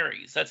St.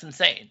 Mary's. That's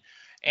insane.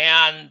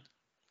 And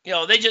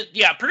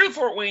Purdue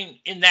Fort Wayne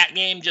in that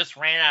game just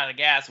ran out of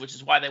gas, which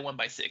is why they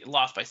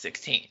lost by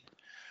 16.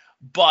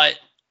 But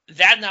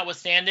that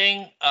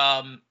notwithstanding,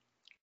 then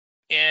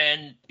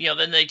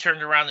they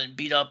turned around and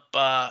beat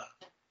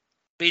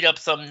up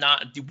some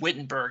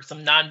Wittenberg,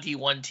 some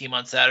non-D1 team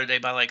on Saturday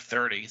by like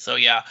 30. So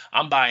yeah,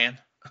 I'm buying.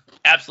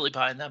 Absolutely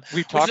buying them.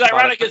 Which is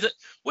ironic,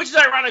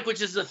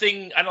 which is the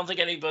thing I don't think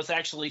any of us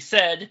actually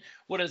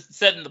would have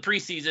said in the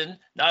preseason.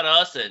 Not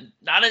us and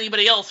not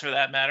anybody else for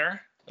that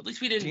matter. At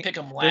least we didn't pick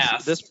them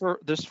last.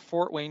 This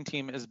Fort Wayne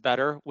team is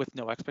better with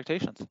no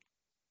expectations.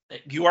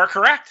 You are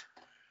correct.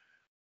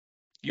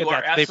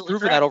 They've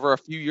proven that over a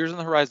few years in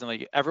the Horizon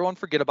League. Everyone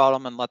forget about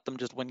them and let them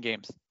just win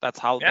games. That's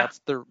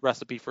the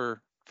recipe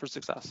for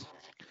success.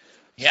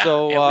 Yeah.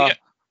 So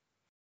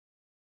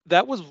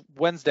that was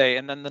Wednesday,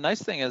 and then the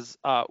nice thing is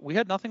we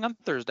had nothing on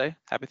Thursday.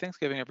 Happy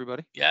Thanksgiving,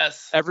 everybody.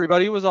 Yes.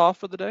 Everybody was off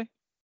for the day.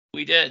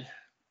 We did.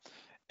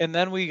 And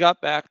then we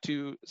got back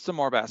to some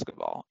more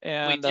basketball.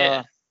 And we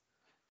did.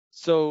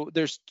 So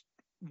there's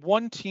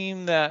one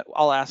team that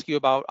I'll ask you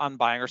about on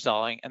buying or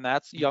selling, and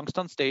that's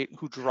Youngstown State,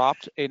 who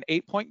dropped an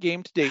 8-point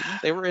game to Dayton.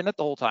 They were in it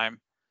the whole time.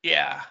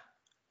 Yeah.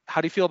 How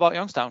do you feel about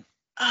Youngstown?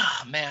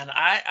 Oh, man,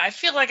 I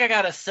feel like I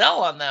got to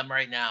sell on them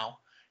right now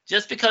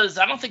just because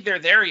I don't think they're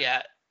there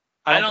yet.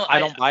 I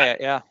don't buy it.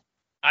 Yeah.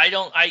 I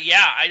don't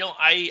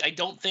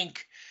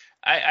think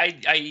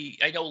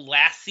I know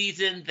last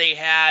season they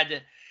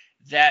had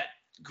that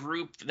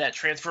group, that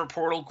transfer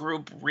portal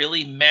group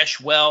really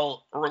mesh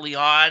well early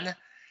on.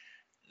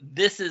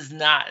 This is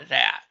not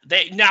that.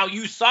 Now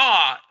you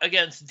saw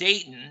against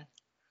Dayton,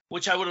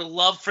 which I would have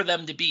loved for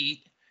them to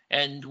beat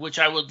and which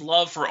I would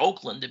love for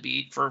Oakland to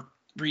beat for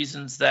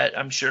reasons that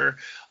I'm sure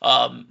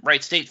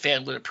Wright State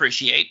fan would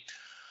appreciate.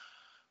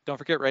 Don't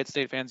forget, Wright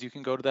State fans, you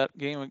can go to that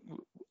game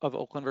of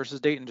Oakland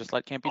versus Dayton. Just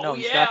let Campy know.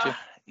 He's got you.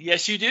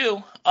 Yes, you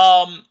do.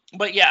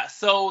 But yeah,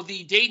 so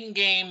the Dayton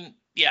game,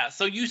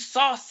 so you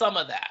saw some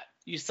of that.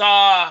 You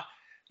saw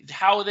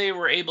how they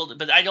were able to,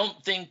 but I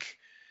don't think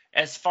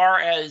as far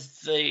as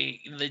the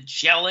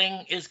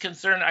gelling is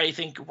concerned, I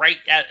think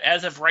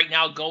as of right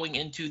now going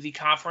into the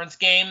conference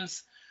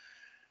games,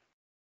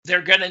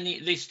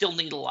 they still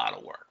need a lot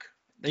of work.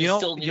 You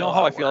know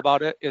how I feel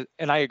about it,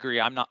 and I agree.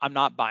 I'm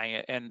not buying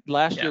it. And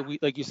last year,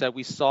 like you said,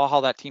 we saw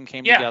how that team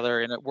came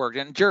together and it worked.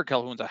 And Jared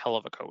Calhoun's a hell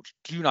of a coach.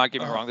 Do not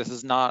get me wrong. This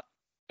is not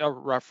a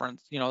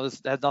reference.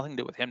 This has nothing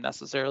to do with him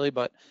necessarily.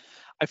 But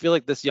I feel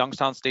like this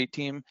Youngstown State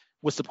team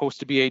was supposed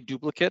to be a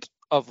duplicate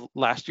of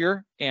last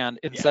year, and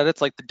instead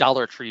it's like the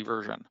Dollar Tree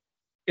version.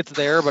 It's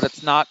there, but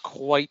it's not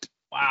quite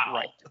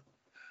right.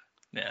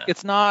 Yeah.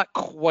 It's not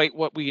quite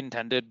what we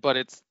intended, but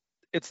it's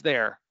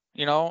there.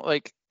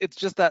 It's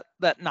just that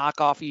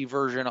knockoff-y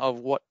version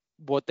of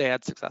what they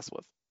had success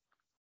with.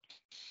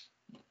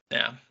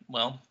 Yeah,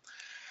 well,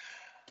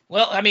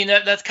 I mean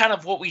that's kind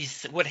of what we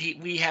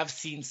have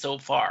seen so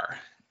far.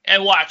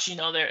 And watch,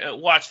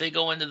 they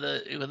go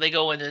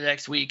into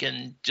next week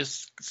and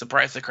just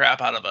surprise the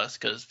crap out of us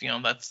because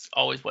that's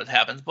always what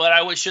happens. But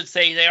I should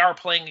say they are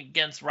playing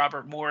against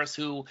Robert Morris,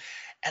 who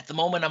at the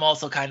moment I'm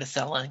also kind of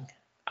selling.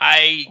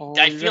 I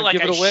feel like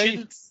I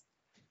shouldn't.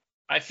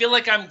 I feel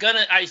like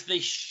I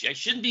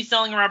shouldn't be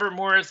selling Robert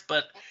Morris,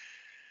 but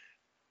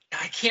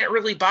I can't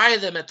really buy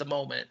them at the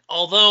moment.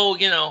 Although,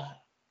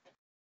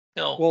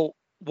 Well,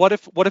 what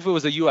if it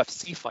was a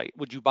UFC fight?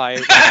 Would you buy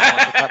it?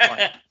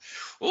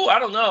 Oh, I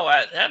don't know.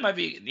 That might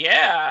be,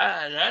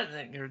 I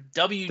think or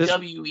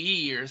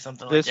WWE or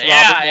something like that. This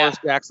Robert Morris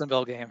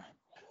Jacksonville game.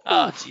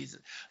 Oh, Jesus.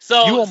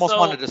 So you almost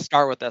wanted to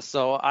start with this,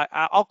 so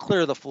I'll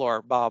clear the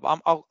floor, Bob.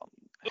 I'll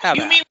have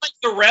You mean like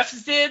the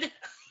refs did?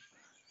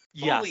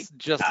 Yes,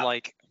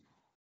 like.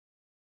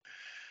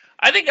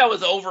 I think that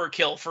was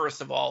overkill,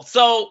 first of all.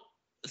 So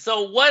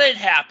what had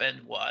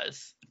happened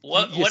was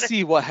what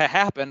had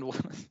happened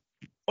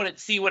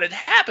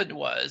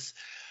was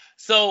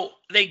so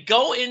they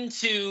go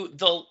into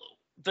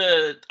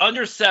the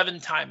under 7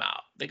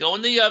 timeout. They go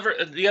in the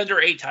under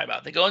 8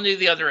 timeout. They go into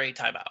the under 8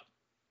 timeout.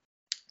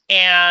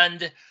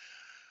 And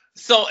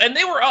so, and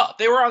they were up.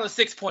 They were on a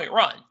 6-point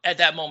run at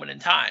that moment in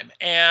time.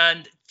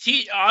 And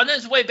on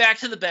his way back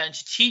to the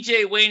bench,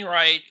 TJ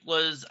Wainwright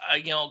was,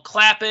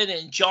 clapping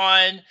and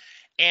jawing.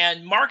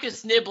 And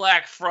Marcus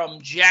Niblack from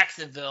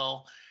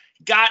Jacksonville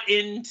got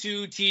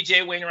into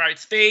TJ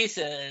Wainwright's face,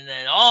 and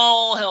then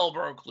all hell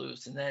broke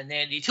loose. And then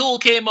Andy Toole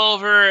came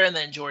over, and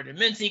then Jordan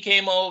Mincy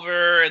came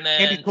over, and then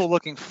Andy Toole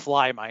looking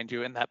fly, mind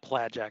you, in that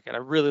plaid jacket. I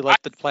really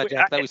liked the plaid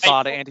jacket that we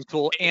saw to Andy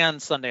Toole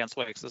and Sundance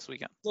Wakes this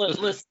weekend.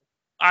 Listen,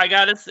 I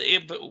gotta say,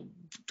 but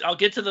I'll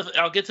get to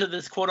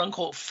this quote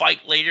unquote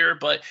fight later.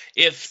 But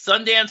if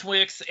Sundance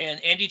Wicks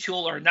and Andy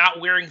Toole are not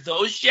wearing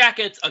those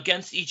jackets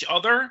against each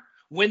other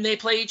when they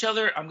play each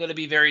other, I'm gonna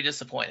be very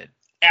disappointed.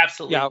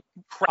 Absolutely. Yeah,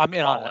 I'm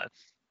in on it.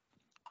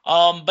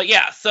 But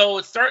yeah, so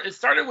it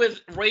started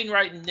with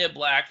Wainwright and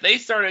Niblack. They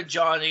started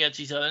jawing against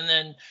each other,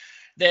 and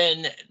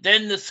then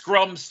the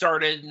scrum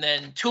started, and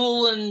then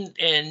Toole and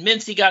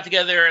Mincy got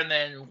together, and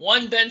then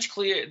one bench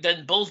cleared,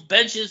 then both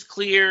benches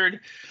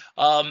cleared.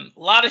 A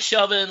lot of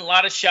shoving, a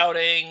lot of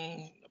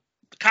shouting.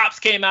 The cops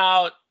came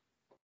out,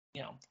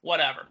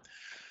 whatever.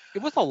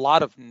 It was a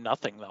lot of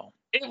nothing, though.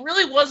 It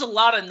really was a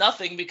lot of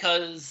nothing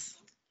because,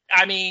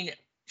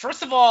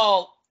 first of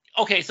all,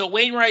 okay, so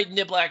Wainwright and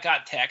Niblack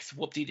got text,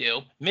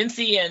 whoop-de-doo.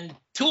 Mincy and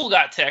Toole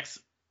got text,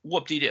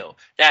 whoop-de-doo.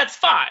 That's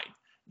fine.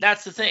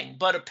 That's the thing.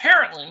 But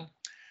apparently,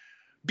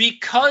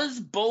 because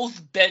both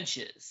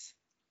benches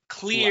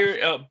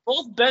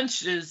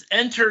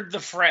entered the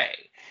fray,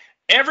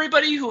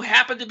 everybody who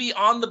happened to be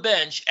on the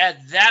bench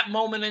at that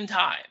moment in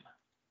time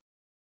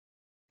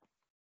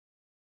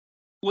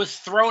was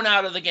thrown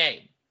out of the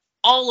game.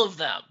 All of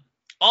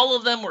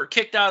them were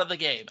kicked out of the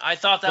game. I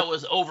thought that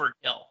was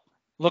overkill.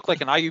 Looked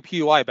like an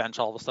IUPUI bench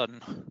all of a sudden.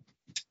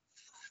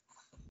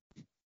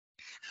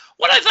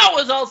 What I thought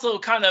was also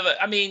kind of,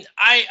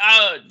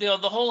 the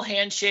whole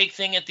handshake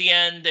thing at the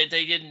end that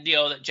they didn't,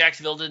 that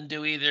Jacksonville didn't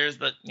do either,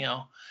 but,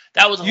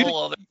 that was a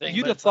whole other thing.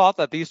 You'd have thought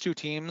that these two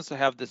teams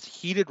have this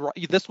heated,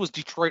 this was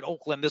Detroit,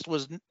 Oakland, this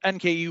was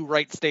NKU,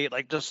 Wright State,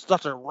 like just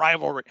such a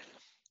rivalry.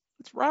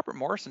 It's Robert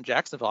Morris and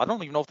Jacksonville. I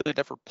don't even know if they'd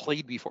ever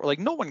played before. Like,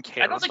 no one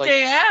cares. I don't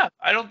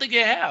think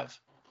they have.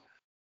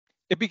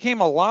 It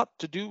became a lot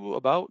to do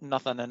about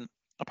nothing, and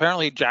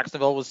apparently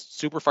Jacksonville was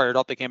super fired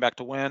up. They came back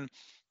to win.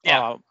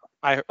 Yeah.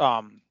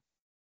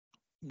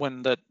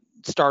 When the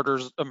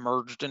starters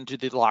emerged into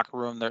the locker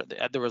room,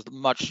 there was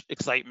much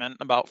excitement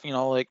about,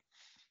 it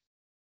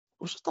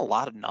was just a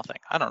lot of nothing.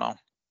 I don't know.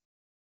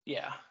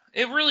 Yeah,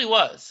 it really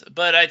was.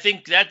 But I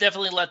think that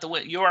definitely let the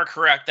wind. You are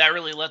correct. That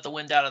really let the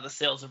wind out of the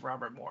sails of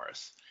Robert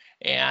Morris,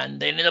 and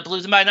they ended up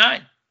losing by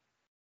 9.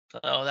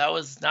 So that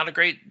was not a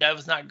great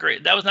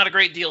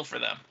deal for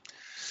them.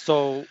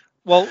 So,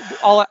 well,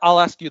 I'll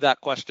ask you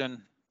that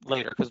question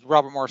later because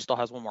Robert Morris still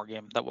has one more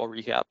game that we'll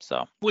recap.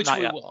 So which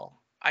we will.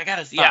 I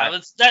gotta see. Yeah,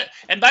 right. That.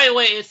 And by the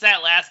way, it's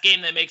that last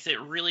game that makes it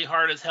really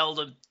hard as hell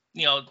to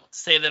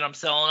say that I'm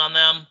selling on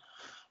them.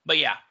 But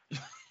yeah,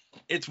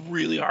 it's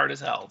really hard as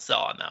hell to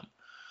sell on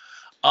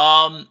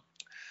them.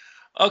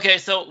 Okay,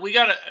 so we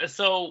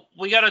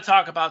gotta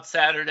talk about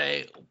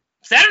Saturday.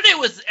 Saturday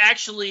was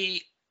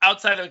actually,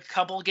 outside of a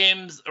couple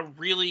games,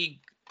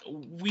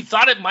 we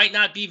thought it might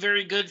not be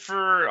very good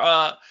for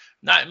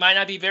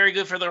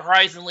the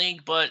Horizon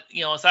League, but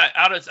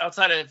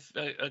outside of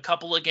a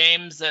couple of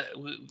games that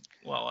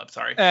I'm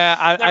sorry.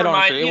 I don't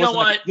agree.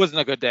 It wasn't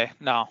a good day.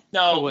 No,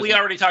 we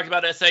already talked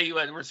about SAU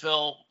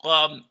Edwardsville.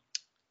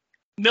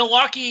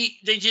 Milwaukee,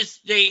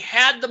 they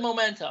had the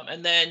momentum,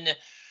 and then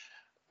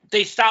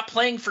they stopped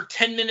playing for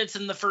 10 minutes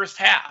in the first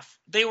half.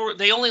 They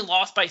only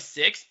lost by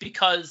 6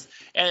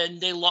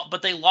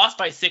 but they lost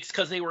by 6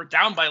 because they were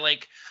down by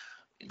like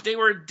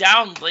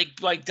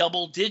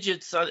double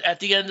digits at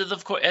the end of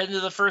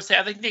the first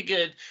half. I think they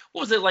did,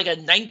 what was it, like a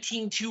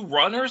 19-2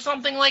 run or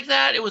something like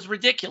that? It was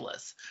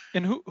ridiculous.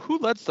 And who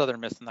led Southern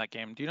Miss in that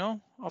game? Do you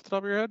know off the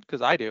top of your head?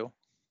 Because I do.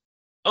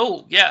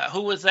 Oh yeah,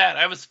 who was that?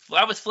 I was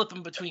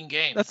flipping between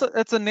games.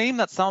 That's a name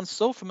that sounds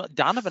so familiar.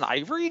 Donovan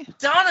Ivory?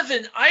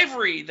 Donovan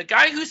Ivory, the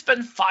guy who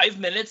spent 5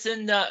 minutes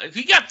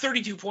he got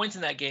 32 points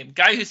in that game.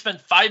 Guy who spent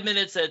 5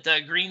 minutes at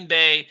Green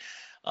Bay,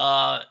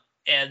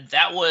 and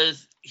that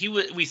was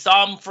we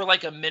saw him for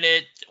like a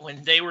minute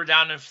when they were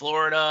down in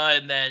Florida,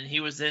 and then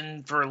he was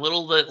in for a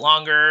little bit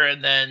longer,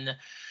 and then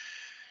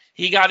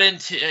he got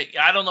into,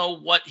 I don't know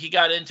what he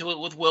got into it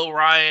with Will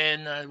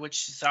Ryan,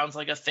 which sounds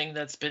like a thing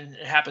that's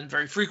happened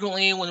very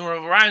frequently when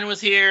Will Ryan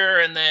was here,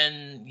 and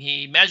then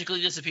he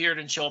magically disappeared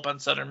and show up on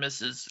Southern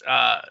Miss's.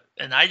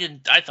 And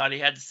I thought he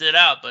had to sit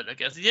out, but I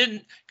guess he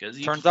didn't, because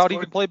turns out he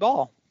could play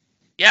ball.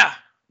 Yeah,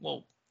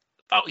 well,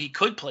 thought he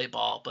could play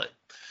ball, but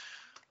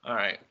all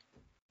right.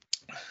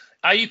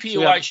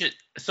 IUPUI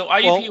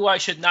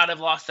should not have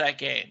lost that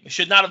game. It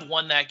should not have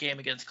won that game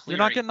against Cleary.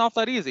 You're not getting off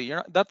that easy.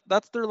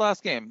 That's their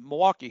last game.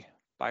 Milwaukee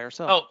by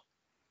yourself. Oh,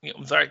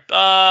 I'm sorry.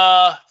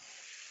 I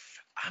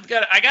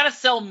gotta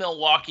sell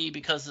Milwaukee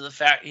because of the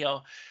fact,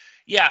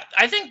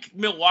 I think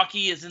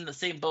Milwaukee is in the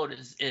same boat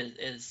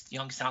as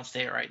Youngstown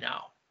State right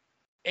now.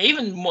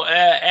 even more,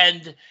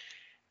 and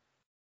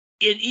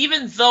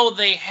even though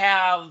they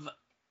have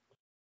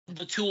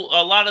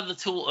a lot of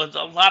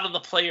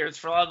the players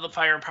for a lot of the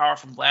firepower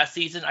from last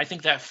season, I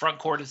think that front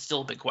court is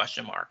still a big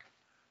question mark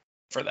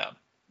for them.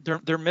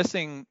 They're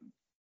missing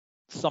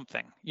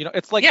something.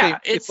 It's like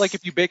it's like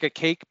if you bake a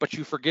cake but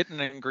you forget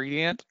an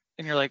ingredient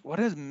and you're like,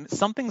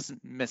 something's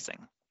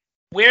missing.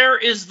 Where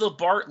is the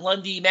Bart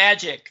Lundy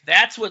magic?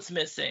 That's what's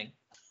missing.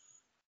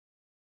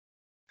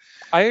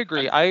 I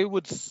agree. I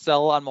would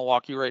sell on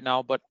Milwaukee right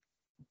now, but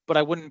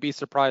I wouldn't be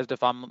surprised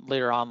if I'm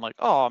later on like,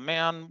 oh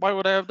man, why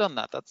would I have done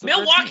that? That's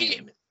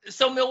Milwaukee.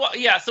 So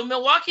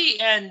Milwaukee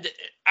and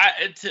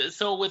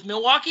with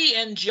Milwaukee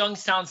and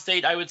Youngstown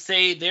State, I would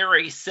say they're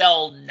a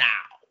sell now.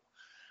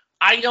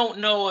 I don't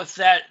know if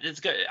that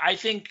is good. I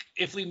think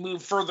if we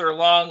move further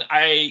along,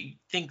 I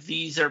think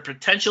these are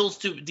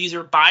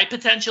buy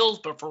potentials,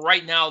 but for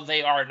right now,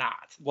 they are not.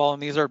 Well,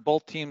 and these are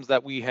both teams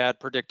that we had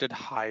predicted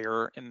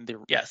higher in the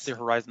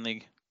Horizon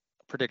League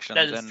predictions,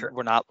 and true.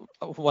 We're not,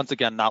 once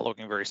again, not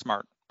looking very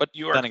smart. But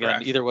then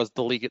again, either was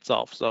the league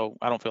itself, so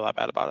I don't feel that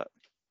bad about it.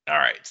 All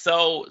right,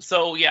 so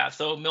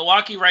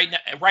Milwaukee right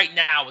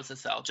now is a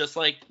sell, just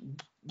like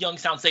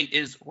Youngstown State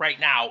is right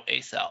now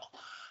a sell.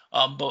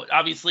 But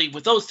obviously,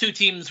 with those two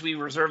teams, we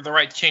reserve the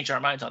right to change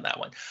our minds on that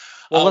one.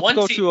 Well, let's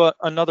go to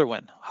another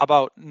one. How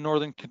about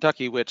Northern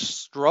Kentucky, which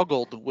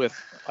struggled with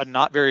a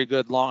not very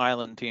good Long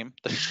Island team,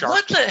 the Sharks?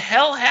 What the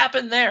hell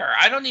happened there?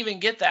 I don't even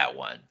get that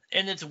one,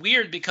 and it's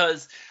weird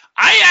because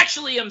I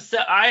actually am.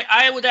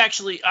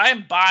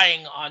 I'm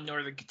buying on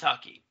Northern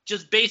Kentucky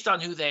just based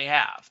on who they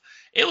have.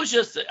 It was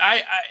just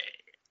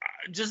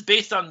just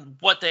based on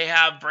what they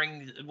have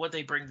what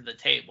they bring to the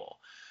table.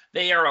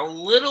 They are a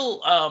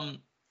little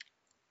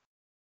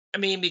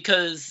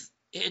because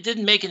it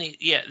didn't make any.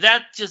 Yeah,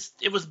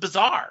 it was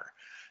bizarre.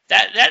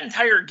 That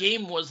entire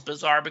game was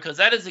bizarre because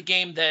that is a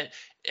game that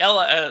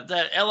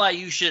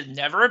LIU should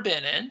never have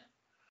been in.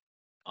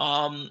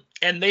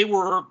 And they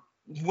were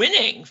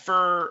winning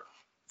for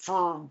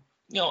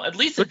at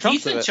least a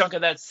decent chunk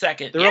of that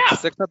second. They're up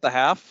 6 at the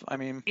half.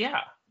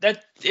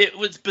 That it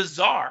was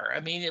bizarre.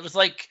 It was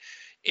like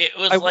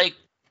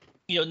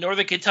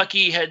Northern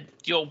Kentucky had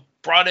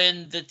brought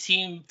in the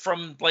team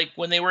from like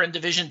when they were in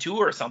Division II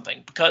or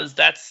something, because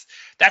that's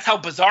how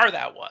bizarre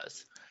that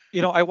was.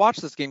 I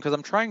watched this game because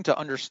I'm trying to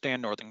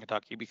understand Northern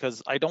Kentucky,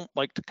 because I don't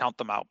like to count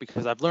them out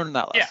because I've learned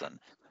that lesson.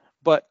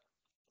 But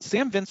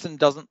Sam Vincent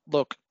doesn't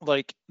look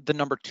like the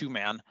number 2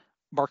 man.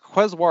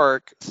 Marquez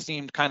Warwick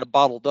seemed kind of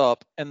bottled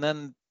up, and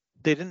then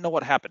they didn't know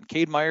what happened.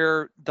 Cade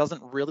Meyer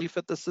doesn't really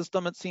fit the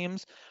system, it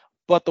seems.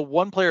 But the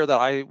one player that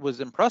I was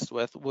impressed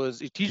with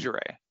was Itijere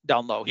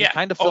down low. He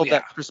kind of filled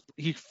that.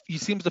 He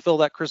seems to fill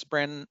that Chris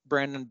Brandon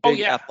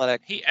big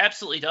athletic. He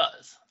absolutely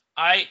does.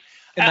 I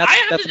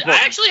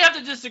actually have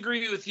to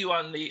disagree with you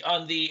on the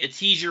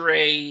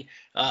Itijere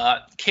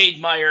Cade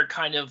Meyer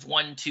kind of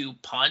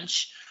 1-2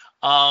 punch.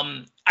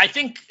 I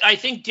think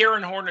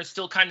Darren Horn is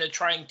still kind of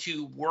trying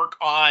to work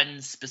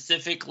on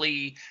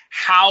specifically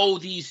how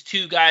these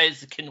two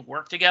guys can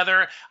work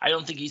together. I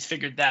don't think he's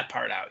figured that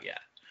part out yet.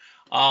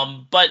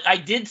 But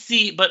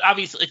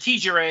obviously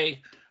Itijere,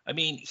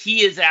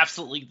 he is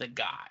absolutely the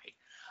guy.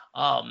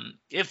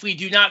 If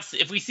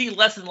we see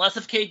less and less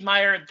of Cade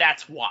Meyer,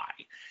 that's why.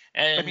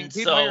 And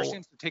Cade Meyer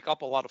seems to take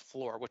up a lot of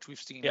floor, which we've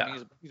seen. Yeah.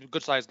 He's a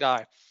good sized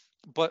guy.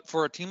 But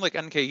for a team like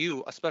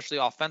NKU, especially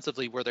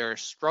offensively, where they're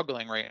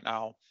struggling right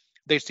now,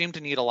 they seem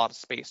to need a lot of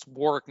space.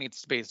 Warwick needs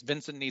space.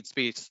 Vincent needs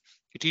space.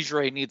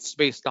 Itijere needs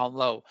space down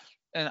low.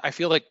 And I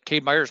feel like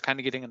Cade Meyer is kind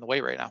of getting in the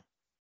way right now.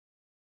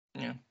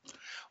 Yeah.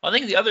 Well, I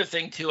think the other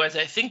thing, too, is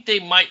I think they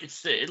might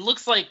 – it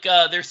looks like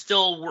they're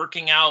still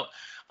working out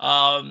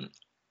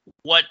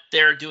what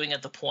they're doing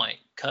at the point,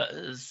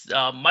 because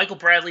Michael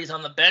Bradley's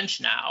on the bench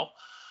now.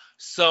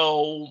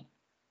 So –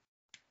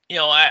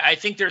 I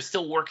think they're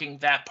still working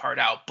that part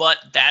out. But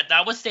that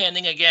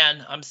notwithstanding,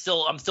 again, I'm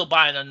still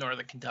buying on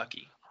Northern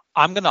Kentucky.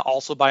 I'm gonna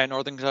also buy a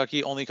Northern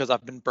Kentucky only because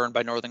I've been burned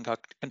by Northern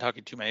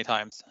Kentucky too many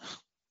times.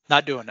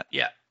 Not doing it.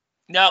 Yeah.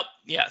 No.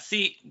 Yeah.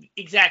 See,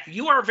 exactly.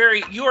 You are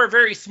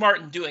very smart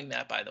in doing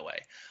that, by the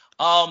way.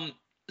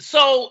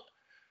 So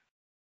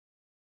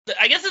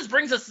I guess this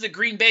brings us to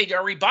Green Bay.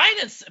 Are we buying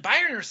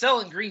or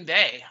selling Green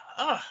Bay?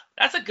 Oh,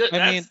 that's a good.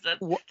 That's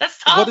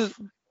tough.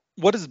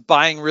 What is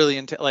buying really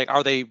into? Like,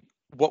 are they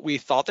what we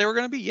thought they were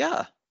going to be?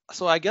 Yeah.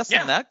 So I guess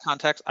in that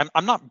context,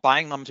 I'm not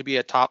buying them to be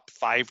a top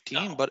 5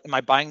 team, but am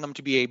I buying them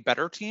to be a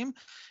better team?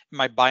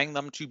 Am I buying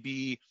them to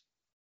be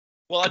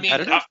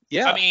competitive?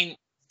 When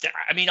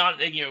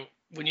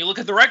you look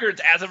at the records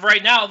as of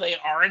right now, they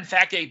are in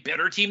fact a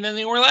better team than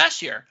they were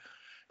last year.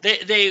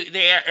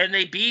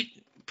 They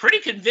beat pretty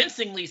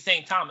convincingly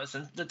St. Thomas,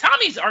 and the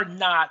Tommies are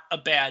not a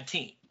bad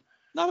team.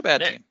 Not a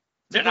bad team.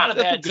 They're not a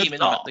bad team at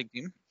all.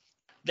 Team.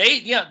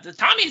 The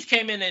Tommies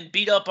came in and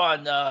beat up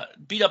on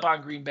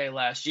Green Bay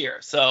last year.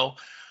 So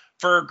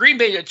for Green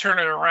Bay to turn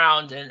it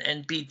around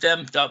and beat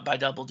them by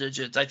double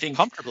digits, I think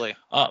comfortably.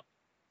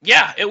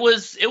 It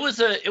was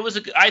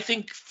I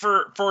think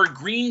for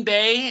Green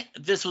Bay,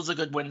 this was a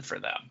good win for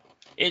them.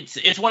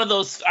 it's one of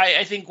those,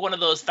 I think one of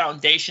those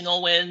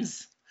foundational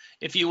wins,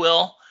 if you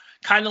will,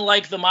 kind of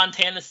like the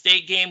Montana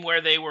State game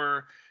where they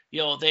were,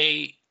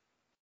 they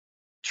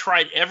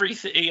tried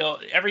everything,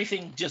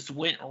 everything just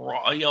went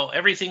wrong,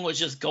 everything was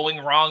just going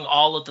wrong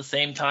all at the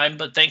same time,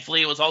 but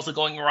thankfully it was also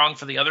going wrong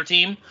for the other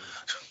team.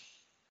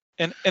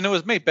 And it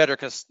was made better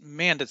because,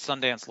 man, did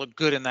Sundance look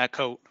good in that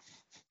coat.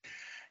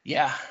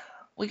 Yeah,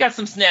 we got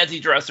some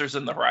snazzy dressers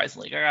in the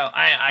Horizon League.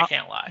 I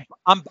can't lie.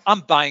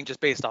 I'm buying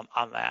just based on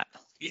that.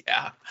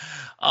 Yeah.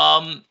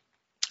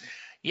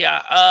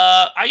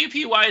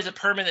 IUPUI is a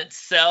permanent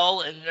sell,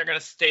 and they're going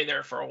to stay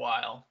there for a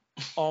while.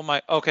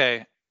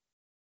 Okay.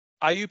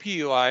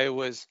 IUPUI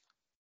was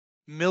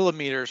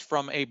millimeters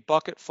from a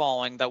bucket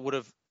falling that would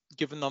have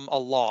given them a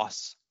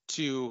loss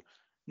to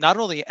not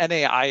only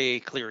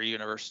NAIA Cleary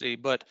University,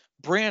 but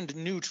brand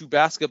new to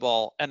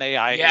basketball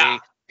NAIA. Yeah.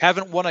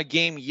 Haven't won a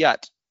game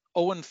yet.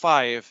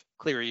 0-5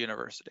 Cleary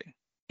University.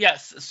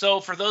 Yes.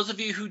 So for those of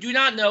you who do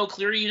not know,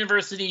 Cleary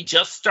University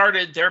just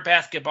started their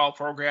basketball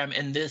program,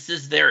 and this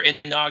is their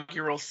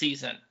inaugural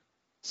season.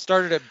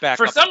 Started it back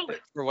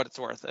for what it's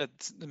worth.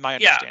 It's my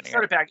understanding. Yeah,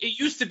 started back. It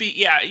used to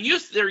be,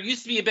 there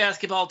used to be a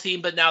basketball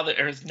team, but now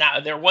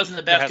there wasn't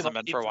a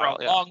basketball team for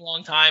a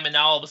long time, and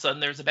now all of a sudden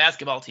there's a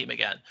basketball team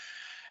again.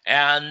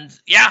 And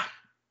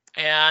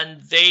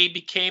they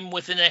became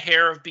within a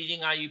hair of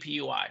beating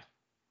IUPUI.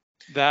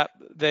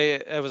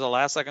 It was a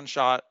last second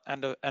shot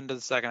end of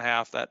the second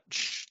half that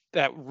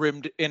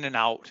rimmed in and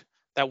out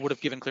that would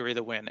have given Cleary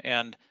the win.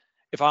 And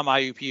if I'm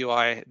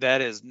IUPUI,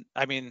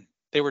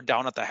 they were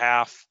down at the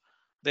half.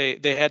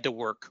 They had to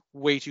work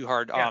way too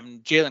hard.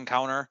 Jalen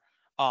Counter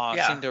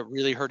seemed to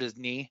really hurt his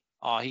knee.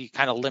 He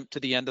kind of limped to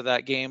the end of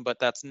that game, but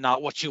that's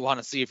not what you want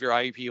to see if you're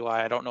IUPUI.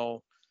 I don't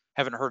know,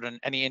 haven't heard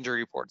any injury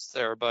reports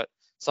there, but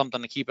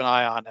something to keep an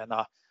eye on. And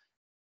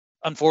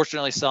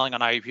unfortunately, selling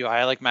on IUPUI.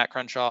 I like Matt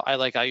Crenshaw. I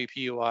like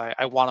IUPUI.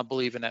 I want to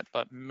believe in it,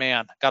 but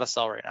man, got to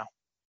sell right now.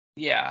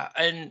 Yeah,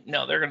 and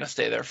no, they're going to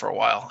stay there for a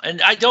while.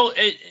 And I don't.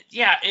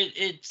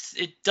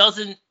 It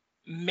doesn't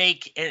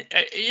make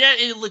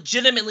it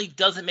legitimately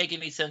doesn't make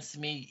any sense to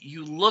me.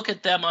 You look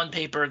at them on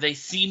paper, they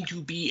seem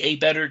to be a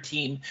better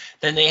team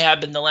than they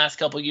have been the last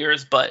couple of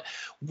years, but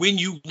when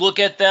you look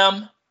at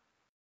them,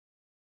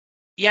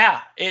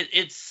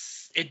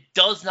 it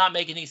does not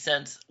make any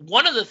sense.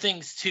 One of the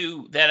things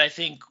too that I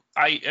think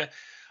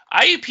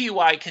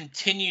IUPUI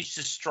continues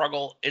to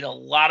struggle in a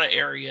lot of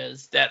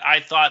areas that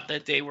I thought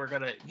that they were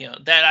gonna,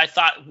 that I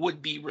thought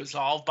would be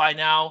resolved by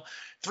now.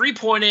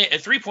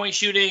 3-point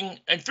shooting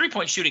and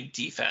 3-point shooting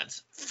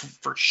defense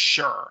for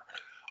sure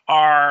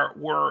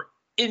were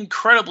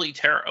incredibly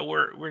terrible.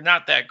 We're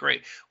not that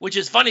great, which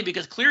is funny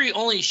because Cleary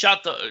only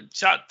shot 13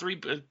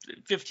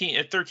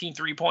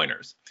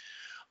 3-pointers.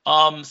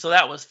 So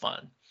that was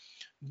fun,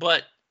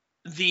 but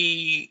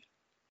it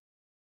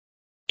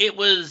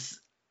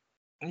was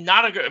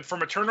not a good,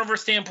 from a turnover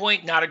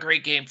standpoint, not a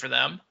great game for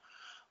them.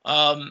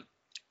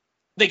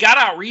 They got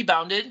out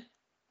rebounded.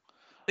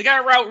 They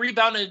got out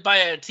rebounded by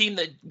a team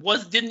that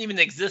didn't even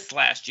exist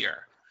last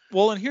year.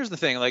 Well, and here's the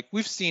thing, like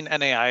we've seen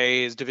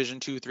NAIAs, Division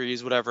 2,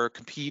 3s, whatever,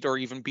 compete or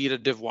even beat a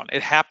Div 1.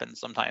 It happens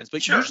sometimes,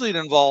 but usually it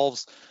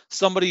involves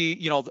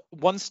somebody,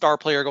 one star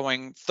player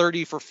going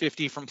 30 for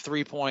 50 from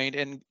 3-point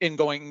and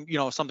going,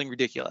 something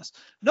ridiculous.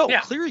 No,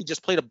 Cleary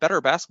just played a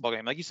better basketball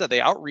game. Like you said, they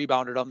out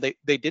rebounded them.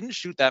 They didn't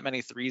shoot that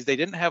many threes. They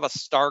didn't have a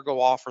star go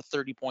off for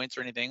 30 points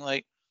or anything.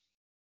 Like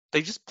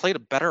they just played a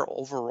better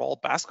overall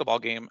basketball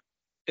game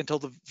until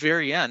the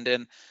very end.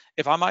 And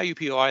if I'm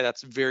IUPUI,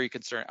 that's very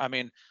concerning. I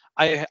mean,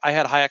 I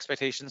had high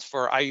expectations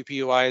for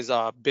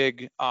IUPUI's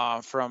big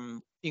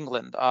from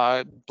England.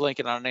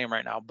 Blanking on a name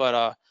right now,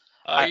 but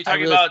are you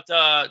talking about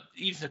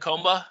Yves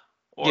Nakomba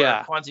or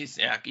Kwanzaa?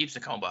 Yeah, Yves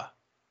Nakomba.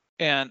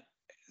 And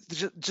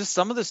just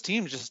some of this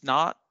team just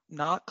not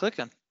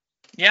clicking.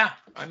 Yeah,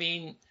 I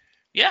mean,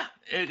 yeah.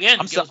 Again,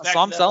 I'm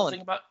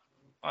selling.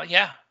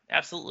 Yeah,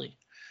 absolutely.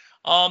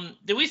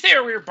 Did we say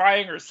we were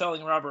buying or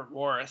selling Robert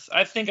Morris?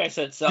 I think I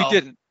said sell.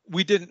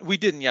 We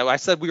didn't yet. I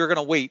said we were going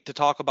to wait to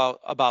talk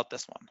about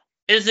this one.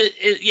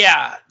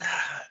 Yeah.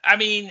 I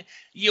mean,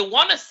 you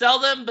want to sell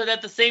them, but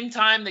at the same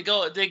time,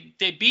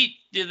 they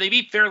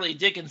beat Fairleigh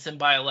Dickinson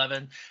by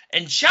 11,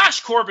 and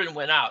Josh Corbin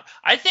went out.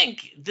 I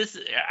think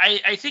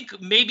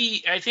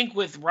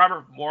with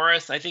Robert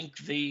Morris, I think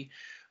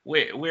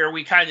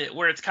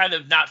where it's kind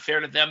of not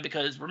fair to them,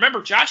 because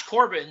remember, Josh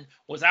Corbin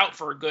was out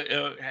for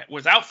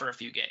a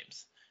few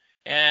games,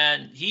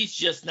 and he's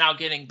just now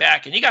getting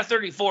back, and he got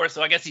 34,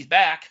 so I guess he's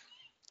back.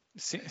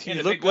 He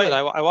looked good.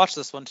 I watched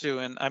this one too,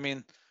 and I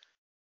mean,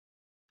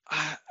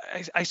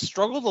 I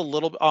struggled a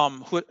little.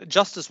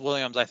 Justice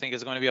Williams, I think,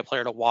 is going to be a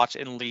player to watch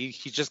in league.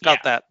 He's just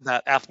got that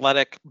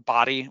athletic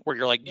body where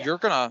you're like, you're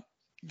gonna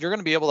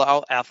be able to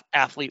out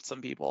athlete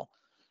some people.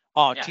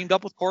 Teamed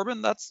up with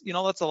Corbin, that's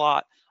a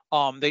lot.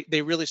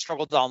 They really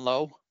struggled down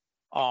low.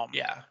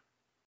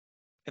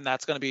 And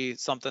that's going to be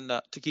something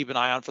to keep an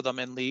eye on for them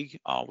in league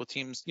with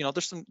teams.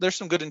 There's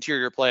some good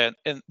interior play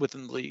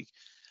within the league.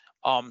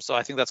 So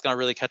I think that's going to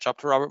really catch up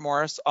to Robert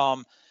Morris.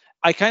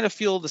 I kind of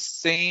feel the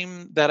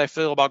same that I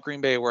feel about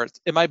Green Bay, where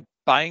am I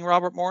buying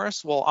Robert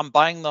Morris? Well, I'm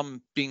buying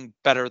them being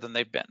better than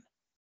they've been.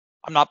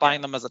 I'm not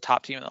buying them as a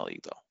top team in the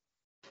league, though.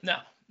 No.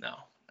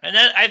 And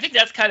I think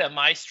that's kind of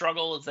my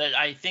struggle, is that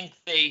I think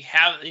they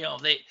have,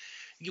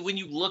 when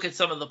you look at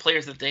some of the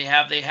players that they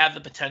have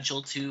the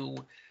potential to,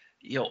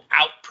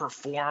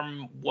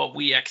 outperform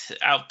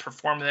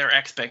outperform their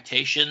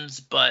expectations.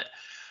 But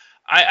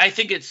I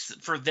think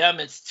for them,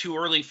 it's too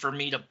early for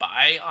me to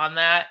buy on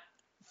that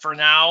for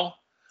now.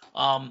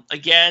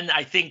 Again,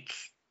 I think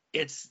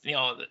it's,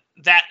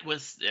 that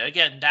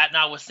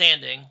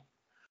notwithstanding,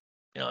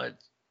 I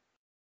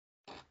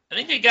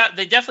think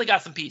they definitely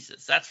got some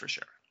pieces. That's for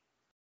sure.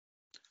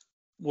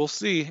 We'll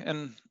see.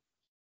 And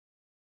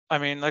I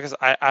mean, like I said,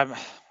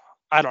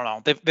 I don't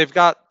know. They've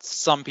got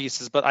some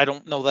pieces, but I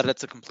don't know that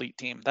it's a complete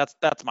team.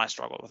 That's my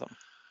struggle with them.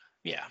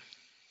 Yeah.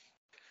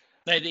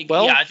 I think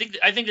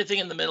the thing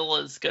in the middle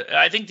is good.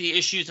 I think the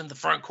issues in the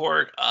front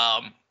court,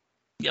 I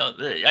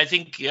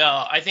think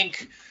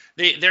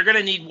they're going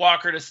to need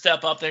Walker to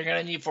step up. They're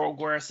going to need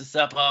Fulgueras to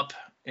step up.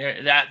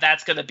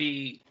 That's going to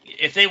be,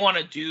 if they want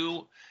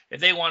to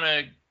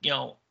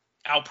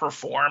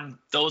outperform,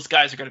 those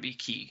guys are going to be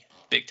key,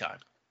 big time.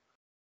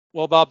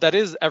 Well, Bob, that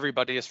is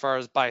everybody as far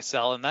as buy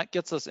sell, and that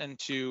gets us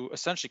into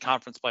essentially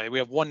conference play. We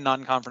have one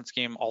non-conference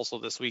game also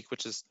this week,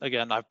 which is,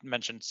 again, I've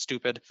mentioned,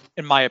 stupid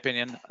in my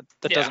opinion.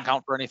 That doesn't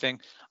count for anything.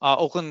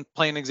 Oakland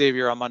playing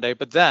Xavier on Monday,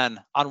 but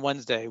then on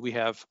Wednesday we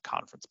have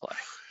conference play.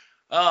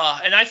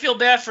 And I feel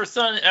bad for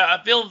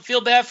feel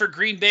bad for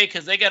Green Bay,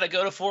 because they got to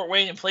go to Fort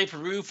Wayne and play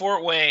Peru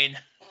Fort Wayne.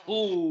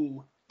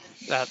 Ooh,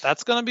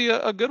 that's going to be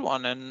a good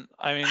one, and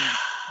I mean.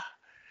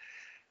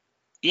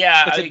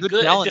 Yeah, it's a good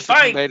challenge for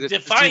Green Bay to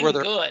see where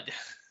they're good.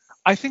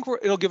 I think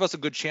it'll give us a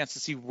good chance to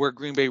see where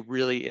Green Bay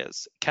really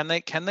is. Can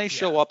they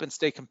show up and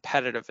stay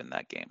competitive in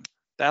that game?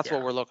 That's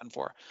what we're looking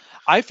for.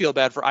 I feel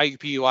bad for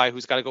IUPUI,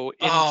 who's got to go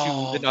into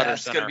the Nutter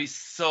that's Center. Going to be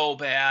so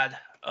bad.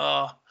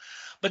 But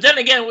then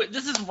again,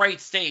 this is Wright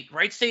State.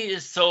 Wright State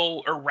is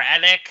so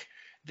erratic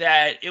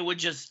that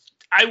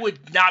I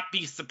would not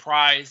be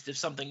surprised if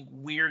something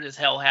weird as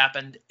hell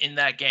happened in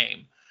that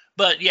game.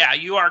 But yeah,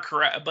 you are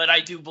correct. But I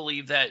do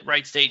believe that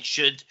Wright State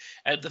should,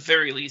 at the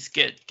very least,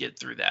 get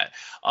through that.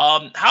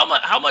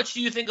 How much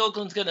do you think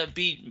Oakland's going to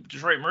beat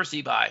Detroit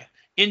Mercy by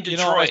in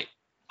Detroit?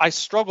 I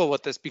struggle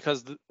with this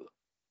because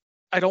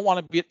I don't want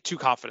to be too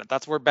confident.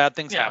 That's where bad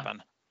things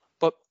happen.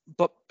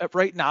 But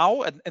right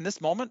now, in this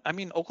moment, I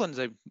mean, Oakland's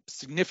a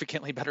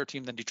significantly better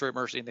team than Detroit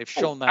Mercy, and they've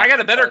shown that. I got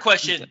a better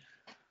question. Season.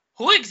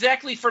 Who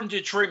exactly from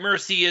Detroit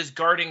Mercy is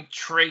guarding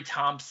Trey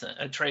Townsend?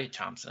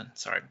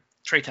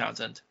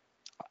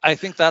 I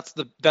think that's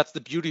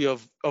the beauty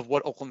of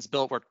what Oakland's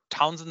built, where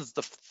Townsend's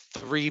the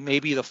 3,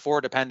 maybe the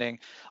 4, depending.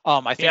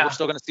 I think we're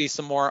still going to see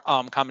some more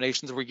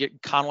combinations where we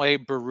get Conway,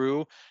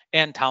 Baru,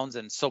 and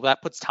Townsend. So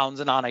that puts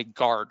Townsend on a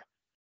guard,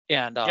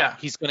 and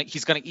he's gonna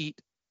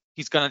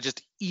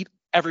just eat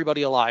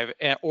everybody alive.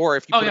 Or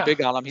if you put a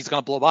big on him, he's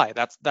gonna blow by.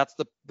 That's the that's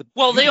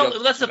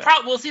the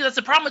problem. Well, see, that's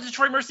the problem with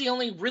Detroit Mercy.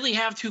 Only really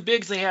have 2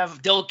 bigs. They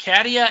have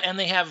Delcadia and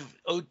they have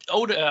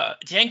Oda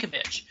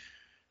Jankovic.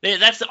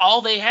 That's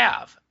all they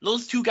have.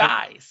 Those 2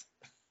 guys.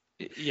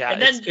 Yeah.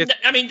 And then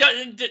I mean,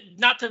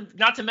 not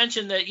to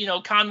mention that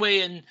Conway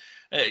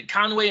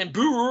and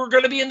Brewer are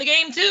going to be in the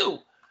game too.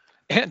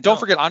 And don't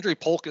forget, Andre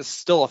Polk is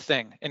still a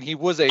thing, and he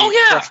was a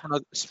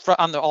freshman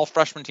on the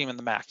all-freshman team in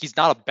the MAC. He's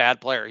not a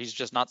bad player. He's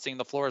just not seeing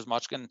the floor as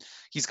much, and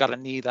he's got a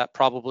knee that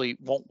probably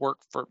won't work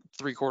for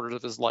 3/4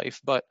 of his life.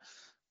 But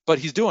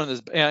he's doing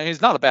this, and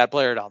he's not a bad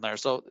player down there.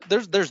 So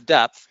there's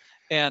depth.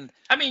 And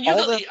I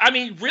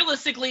mean,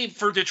 realistically,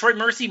 for Detroit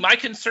Mercy, my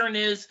concern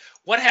is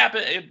what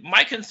happened.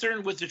 My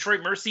concern with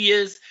Detroit Mercy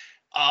is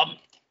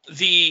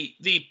the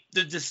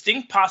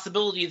distinct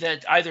possibility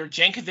that either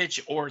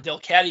Jankovic or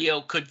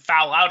Delcadio could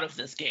foul out of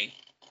this game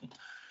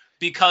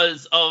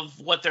because of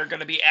what they're going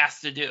to be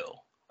asked to do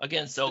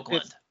against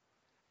Oakland.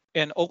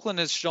 And Oakland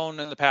has shown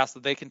in the past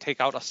that they can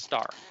take out a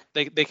star.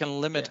 They can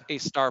limit a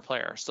star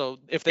player. So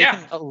if they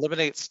can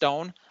eliminate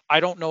Stone, I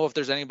don't know if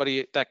there's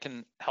anybody that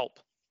can help.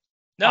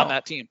 On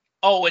that team.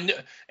 Oh, and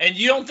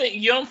you don't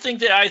think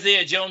that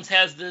Isaiah Jones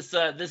has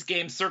this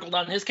game circled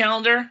on his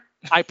calendar?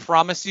 I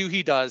promise you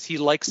he does. He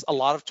likes a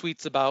lot of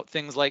tweets about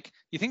things like,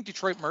 you think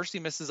Detroit Mercy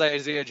misses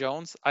Isaiah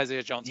Jones?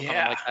 Isaiah Jones will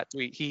like that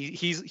tweet.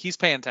 He's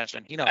paying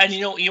attention. He knows. And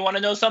you want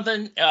to know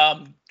something?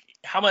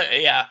 How much?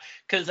 Yeah,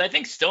 because I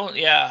think Stone.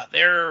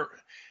 And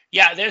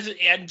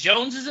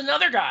Jones is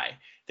another guy.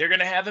 They're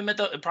gonna have him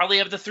probably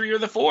have the 3 or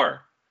the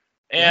 4.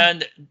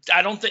 And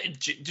I don't think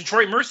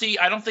Detroit Mercy,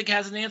 I don't think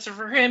has an answer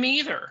for him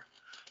either.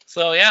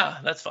 So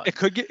that's fine. It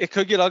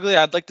could get ugly.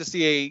 I'd like to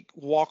see a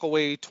walk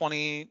away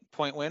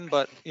 20-point win,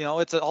 but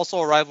it's also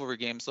a rivalry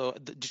game. So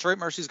Detroit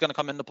Mercy is going to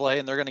come into play,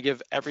 and they're going to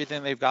give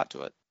everything they've got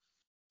to it.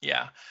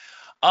 Yeah.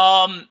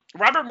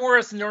 Robert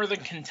Morris, Northern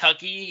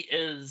Kentucky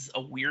is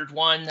a weird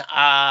one.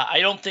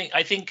 I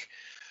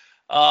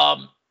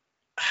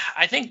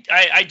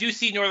do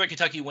see Northern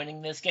Kentucky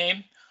winning this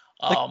game.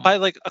 By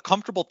like a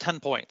comfortable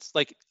 10 points,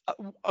 like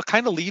a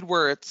kind of lead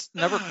where it's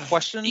never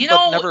questioned, you but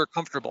know, never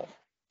comfortable.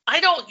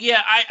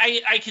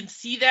 I can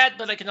see that,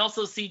 but I can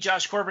also see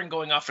Josh Corbin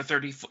going off for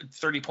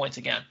 30 points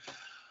again.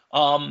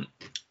 And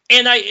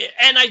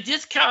I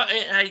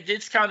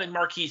discounted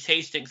Marquise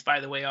Hastings, by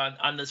the way,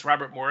 on this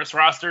Robert Morris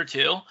roster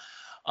too.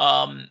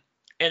 And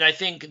I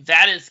think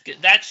that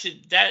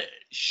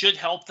should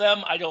help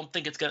them. I don't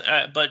think it's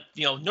gonna, but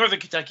Northern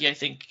Kentucky I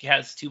think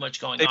has too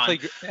much going on.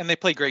 They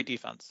play great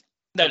defense.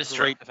 That is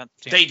true.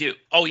 They do.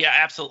 Oh yeah,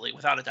 absolutely,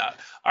 without a doubt.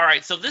 All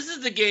right, so this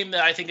is the game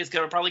that I think is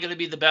probably going to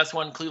be the best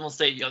one: Cleveland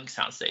State,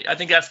 Youngstown State. I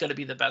think that's going to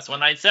be the best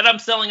one. I said I'm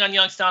selling on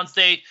Youngstown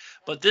State,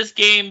 but this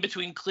game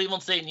between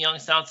Cleveland State and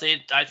Youngstown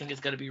State, I think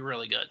is going to be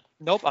really good.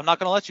 Nope, I'm not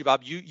going to let you,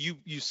 Bob.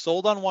 You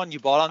sold on one, you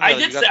bought on the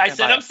other. I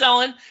said I'm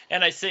selling,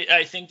 and I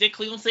think that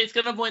Cleveland State's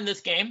going to win this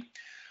game,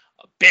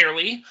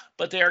 barely,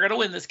 but they are going to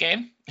win this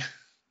game.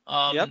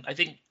 Yep.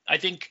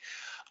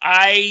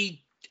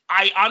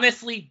 I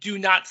honestly do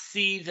not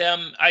see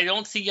them. I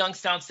don't see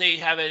Youngstown State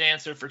have an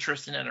answer for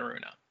Tristan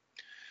Enaruna.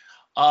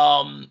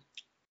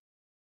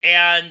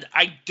 And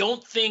I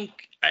don't think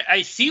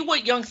I see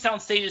what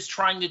Youngstown State is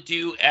trying to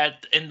do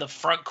in the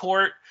front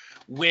court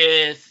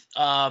with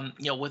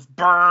with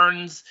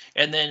Burns,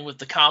 and then with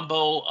the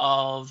combo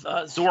of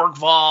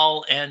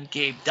Zorgval and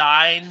Gabe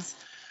Dines,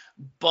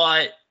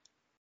 but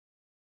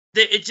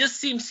it just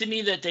seems to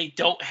me that they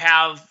don't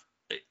have.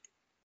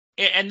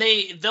 And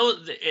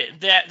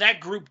that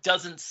group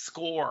doesn't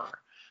score,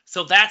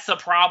 so that's a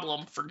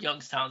problem for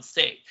Youngstown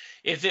State.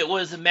 If it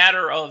was a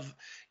matter of,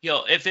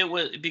 if it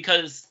was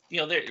because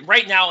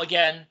right now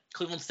again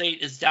Cleveland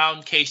State is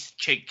down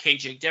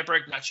KJ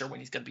Dibrick, not sure when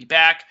he's going to be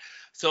back,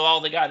 so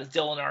all they got is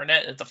Dylan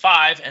Arnett at the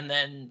 5, and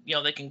then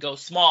they can go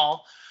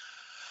small.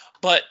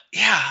 But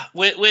yeah,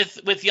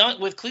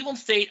 with Cleveland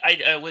State,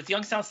 with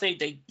Youngstown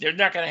State, they're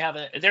not going to have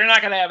an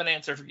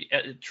answer for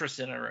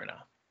Tristan Enaruna.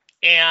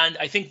 And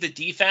I think the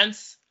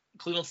defense,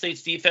 Cleveland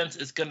State's defense,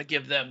 is going to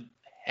give them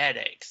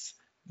headaches,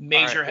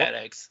 major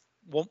headaches.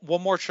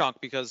 One more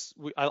chunk, because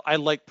I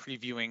like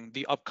previewing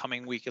the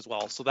upcoming week as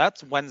well. So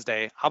that's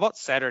Wednesday. How about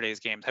Saturday's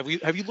games? Have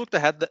you looked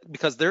ahead?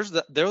 Because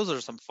those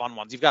are some fun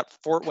ones. You've got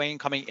Fort Wayne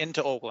coming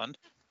into Oakland.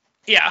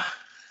 Yeah.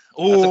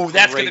 Oh,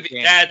 that's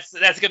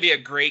gonna be a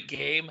great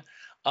game.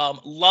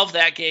 Love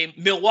that game.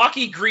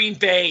 Milwaukee Green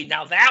Bay.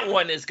 Now that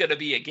one is gonna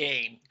be a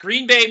game.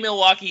 Green Bay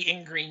Milwaukee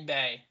in Green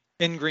Bay.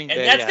 In Green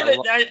Bay, that's I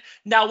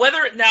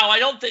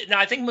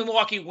think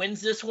Milwaukee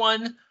wins this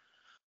one,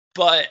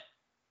 but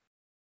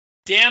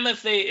damn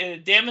if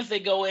they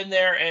go in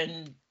there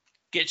and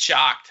get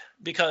shocked,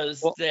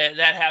 because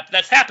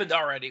that's happened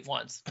already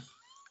once.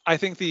 I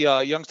think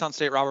the Youngstown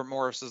State Robert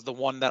Morris is the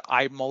one that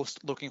I'm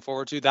most looking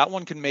forward to. That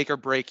one can make or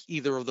break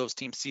either of those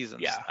team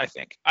seasons. Yeah, I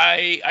think.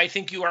 I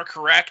think you are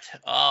correct.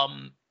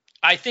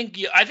 I think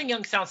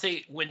Youngstown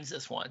State wins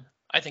this one.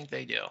 I think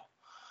they do.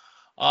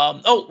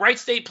 Wright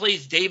State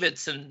plays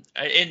Davidson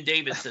in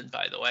Davidson,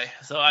 by the way.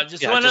 So I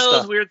just one of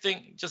those weird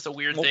thing, just a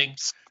weird thing.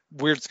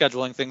 Weird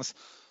scheduling things.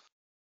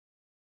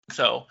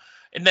 So,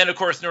 and then of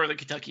course Northern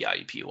Kentucky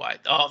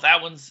IUPUI. Oh,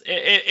 that one's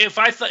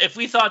if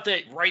we thought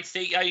that Wright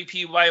State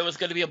IUPUI was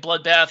going to be a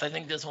bloodbath, I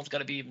think this one's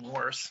going to be even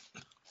worse.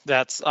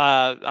 That's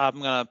I'm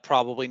gonna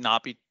probably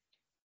not be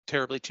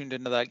terribly tuned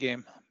into that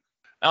game.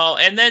 Oh,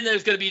 and then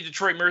there's going to be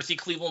Detroit Mercy,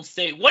 Cleveland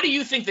State. What do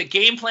you think the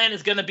game plan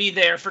is going to be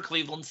there for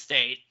Cleveland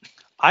State?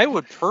 I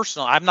would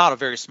personally, I'm not a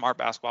very smart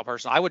basketball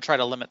person. I would try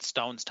to limit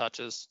Stone's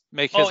touches,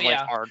 make his life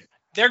hard.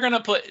 They're gonna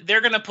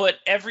put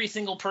every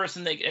single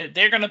person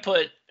they're gonna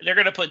put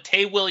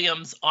Tay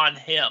Williams on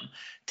him.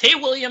 Tay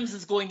Williams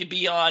is going to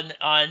be on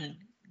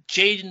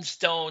Jaden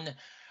Stone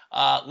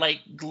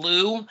like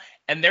glue,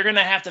 and they're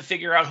gonna have to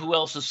figure out who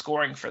else is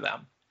scoring for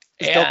them.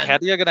 Is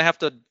Delcadia gonna have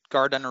to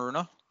guard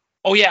Enaruna?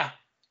 Oh yeah.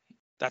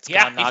 That's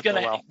gonna go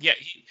well.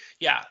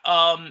 Yeah.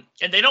 And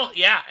they don't.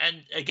 Yeah,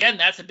 and again,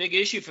 that's a big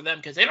issue for them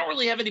because they don't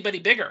really have anybody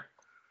bigger.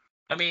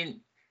 I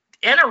mean,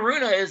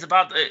 Enaruna is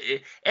about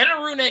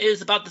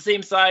the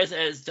same size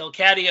as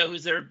Delcadia,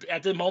 who's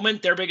at the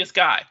moment their biggest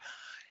guy.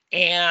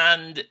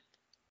 And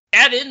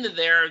add into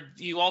there,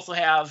 you also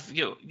have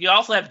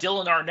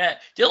Dylan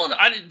Arnett.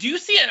 Do you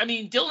see it? I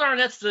mean, Dylan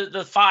Arnett's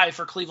the 5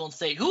 for Cleveland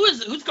State.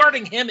 Who's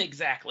guarding him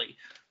exactly?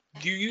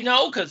 Do you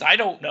know? Because I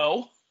don't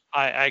know.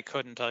 I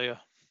couldn't tell you.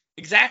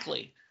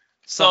 Exactly.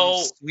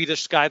 Some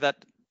Swedish guy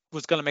that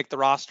was going to make the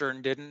roster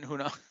and didn't. Who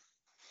knows?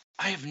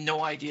 I have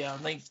no idea.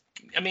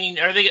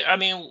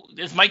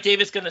 Is Mike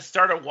Davis going to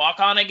start a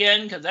walk-on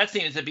again? Because that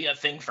seems to be a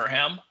thing for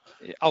him.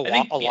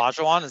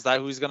 Olajuwon, is that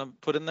who he's going to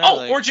put in there?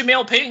 Or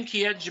Jamel Pink.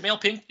 He had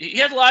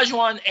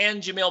Olajuwon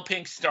and Jamel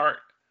Pink start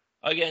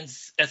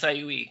against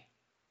SIUE.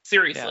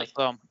 Seriously.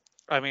 Yeah, so,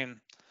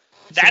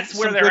 that's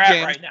where they're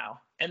at right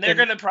now. And they're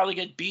going to probably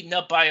get beaten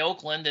up by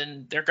Oakland,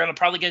 and they're going to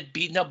probably get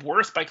beaten up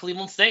worse by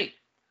Cleveland State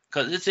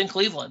because it's in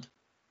Cleveland.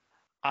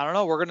 I don't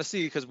know. We're going to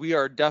see, because we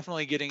are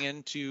definitely getting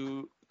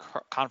into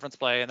conference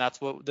play, and that's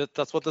what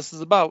this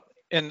is about.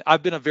 And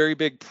I've been a very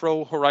big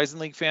pro Horizon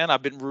League fan.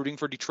 I've been rooting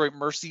for Detroit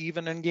Mercy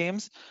even in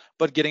games,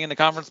 but getting into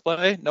conference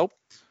play, nope,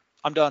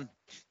 I'm done.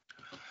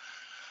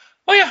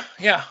 Oh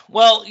yeah.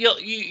 Well,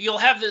 you'll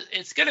have the.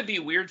 It's gonna be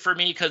weird for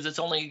me because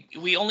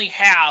we only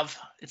have.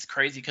 It's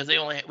crazy because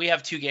we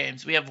have 2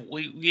 games. We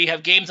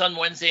have games on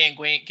Wednesday and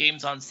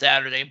games on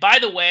Saturday. By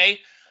the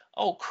way,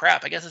 oh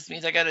crap! I guess this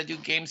means I got to do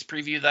games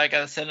preview that I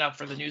got to send up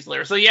for the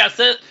newsletter. So yeah,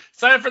 sign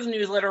up for the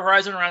newsletter,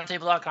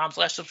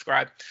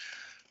 HorizonRoundtable.com/subscribe.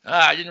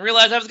 I didn't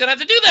realize I was gonna have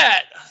to do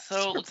that.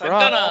 So it looks like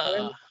I'm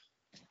gonna.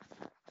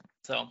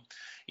 So.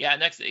 Yeah,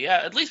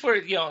 at least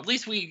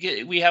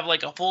we have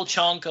like a full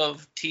chunk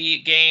of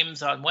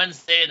games on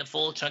Wednesday and a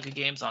full chunk of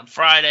games on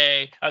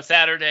Saturday.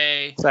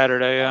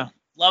 Saturday, yeah.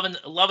 Loving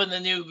the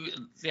new.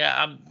 Yeah,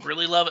 I'm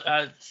really loving.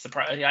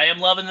 Surprised. I am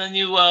loving the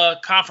new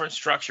conference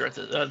structure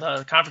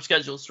the conference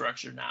schedule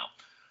structure now.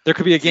 There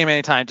could be a game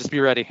anytime. Just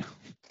be ready.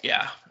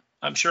 Yeah,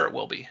 I'm sure it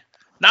will be.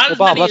 Not well, as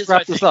Bob, many let's as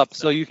wrap I this think, up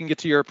so you can get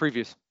to your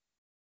previews.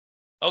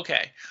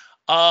 Okay.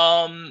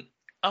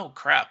 Oh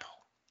crap.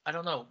 I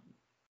don't know.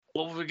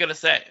 What were we gonna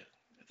say?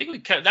 I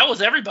think that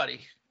was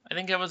everybody. I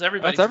think that was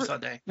everybody for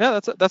Sunday. Yeah,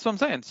 that's what I'm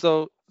saying.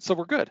 So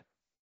we're good.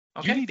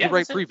 Okay, you need to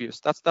write previews.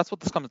 That's what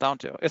this comes down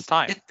to. It's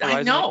time.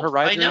 I know.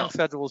 Horizon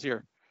schedule's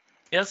here.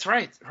 Yeah, that's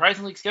right.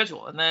 Horizon League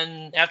schedule, and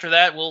then after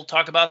that, we'll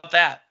talk about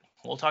that.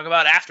 We'll talk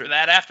about after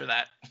that.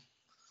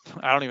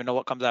 I don't even know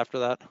what comes after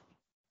that.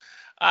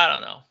 I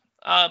don't know.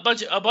 A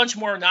bunch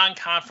more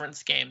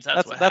non-conference games.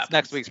 That's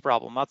next week's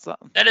problem.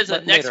 That is a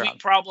next week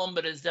problem,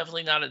 but it's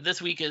definitely not.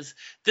 This week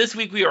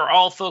we are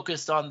all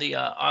focused on the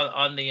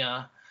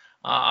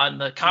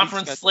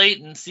conference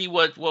slate and see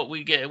what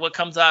we get, what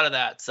comes out of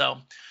that. So,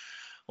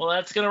 well,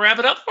 that's gonna wrap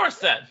it up for us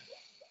then.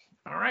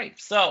 All right.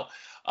 So,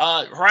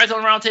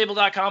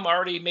 HorizonRoundtable.com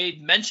already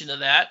made mention of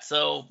that.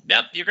 So,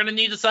 yep, you're gonna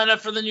need to sign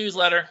up for the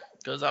newsletter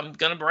because I'm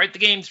gonna write the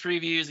games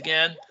previews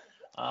again.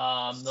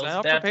 Sign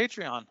up for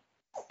Patreon.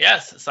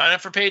 Yes, sign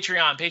up for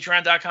Patreon,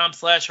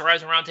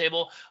 patreon.com/Horizon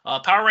Roundtable.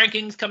 Power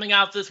rankings coming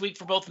out this week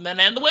for both the men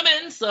and the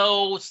women.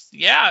 So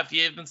yeah, if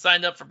you haven't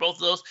signed up for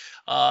both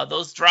of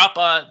those drop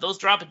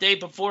a day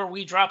before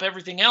we drop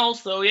everything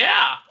else. So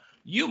yeah,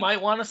 you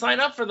might want to sign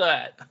up for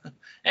that,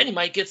 and you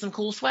might get some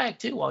cool swag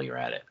too while you're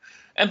at it.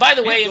 And by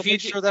the way, if you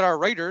make sure that our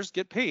writers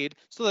get paid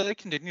so that they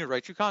continue to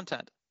write you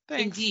content.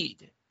 Thanks.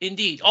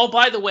 Indeed. Oh,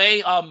 by the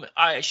way,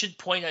 I should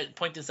point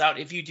this out.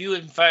 If you do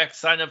in fact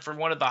sign up for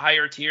one of the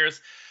higher tiers,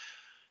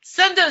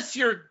 send us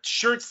your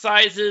shirt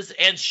sizes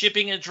and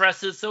shipping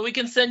addresses so we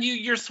can send you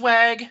your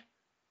swag.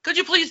 Could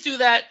you please do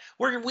that?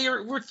 We're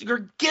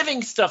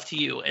giving stuff to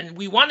you, and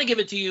we want to give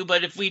it to you,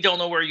 but if we don't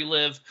know where you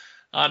live,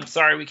 I'm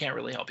sorry, we can't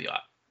really help you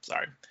out.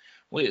 Sorry.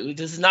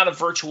 This is not a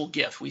virtual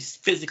gift. We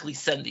physically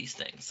send these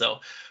things.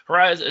 So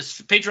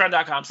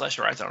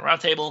patreon.com/Horizon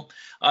Roundtable.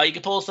 You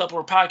can pull us up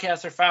where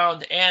podcasts are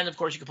found, and of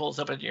course you can pull us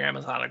up at your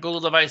Amazon or Google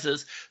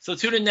devices. So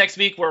tune in next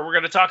week where we're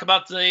going to talk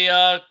about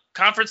the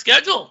conference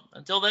schedule.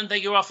 Until then,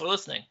 thank you all for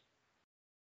listening.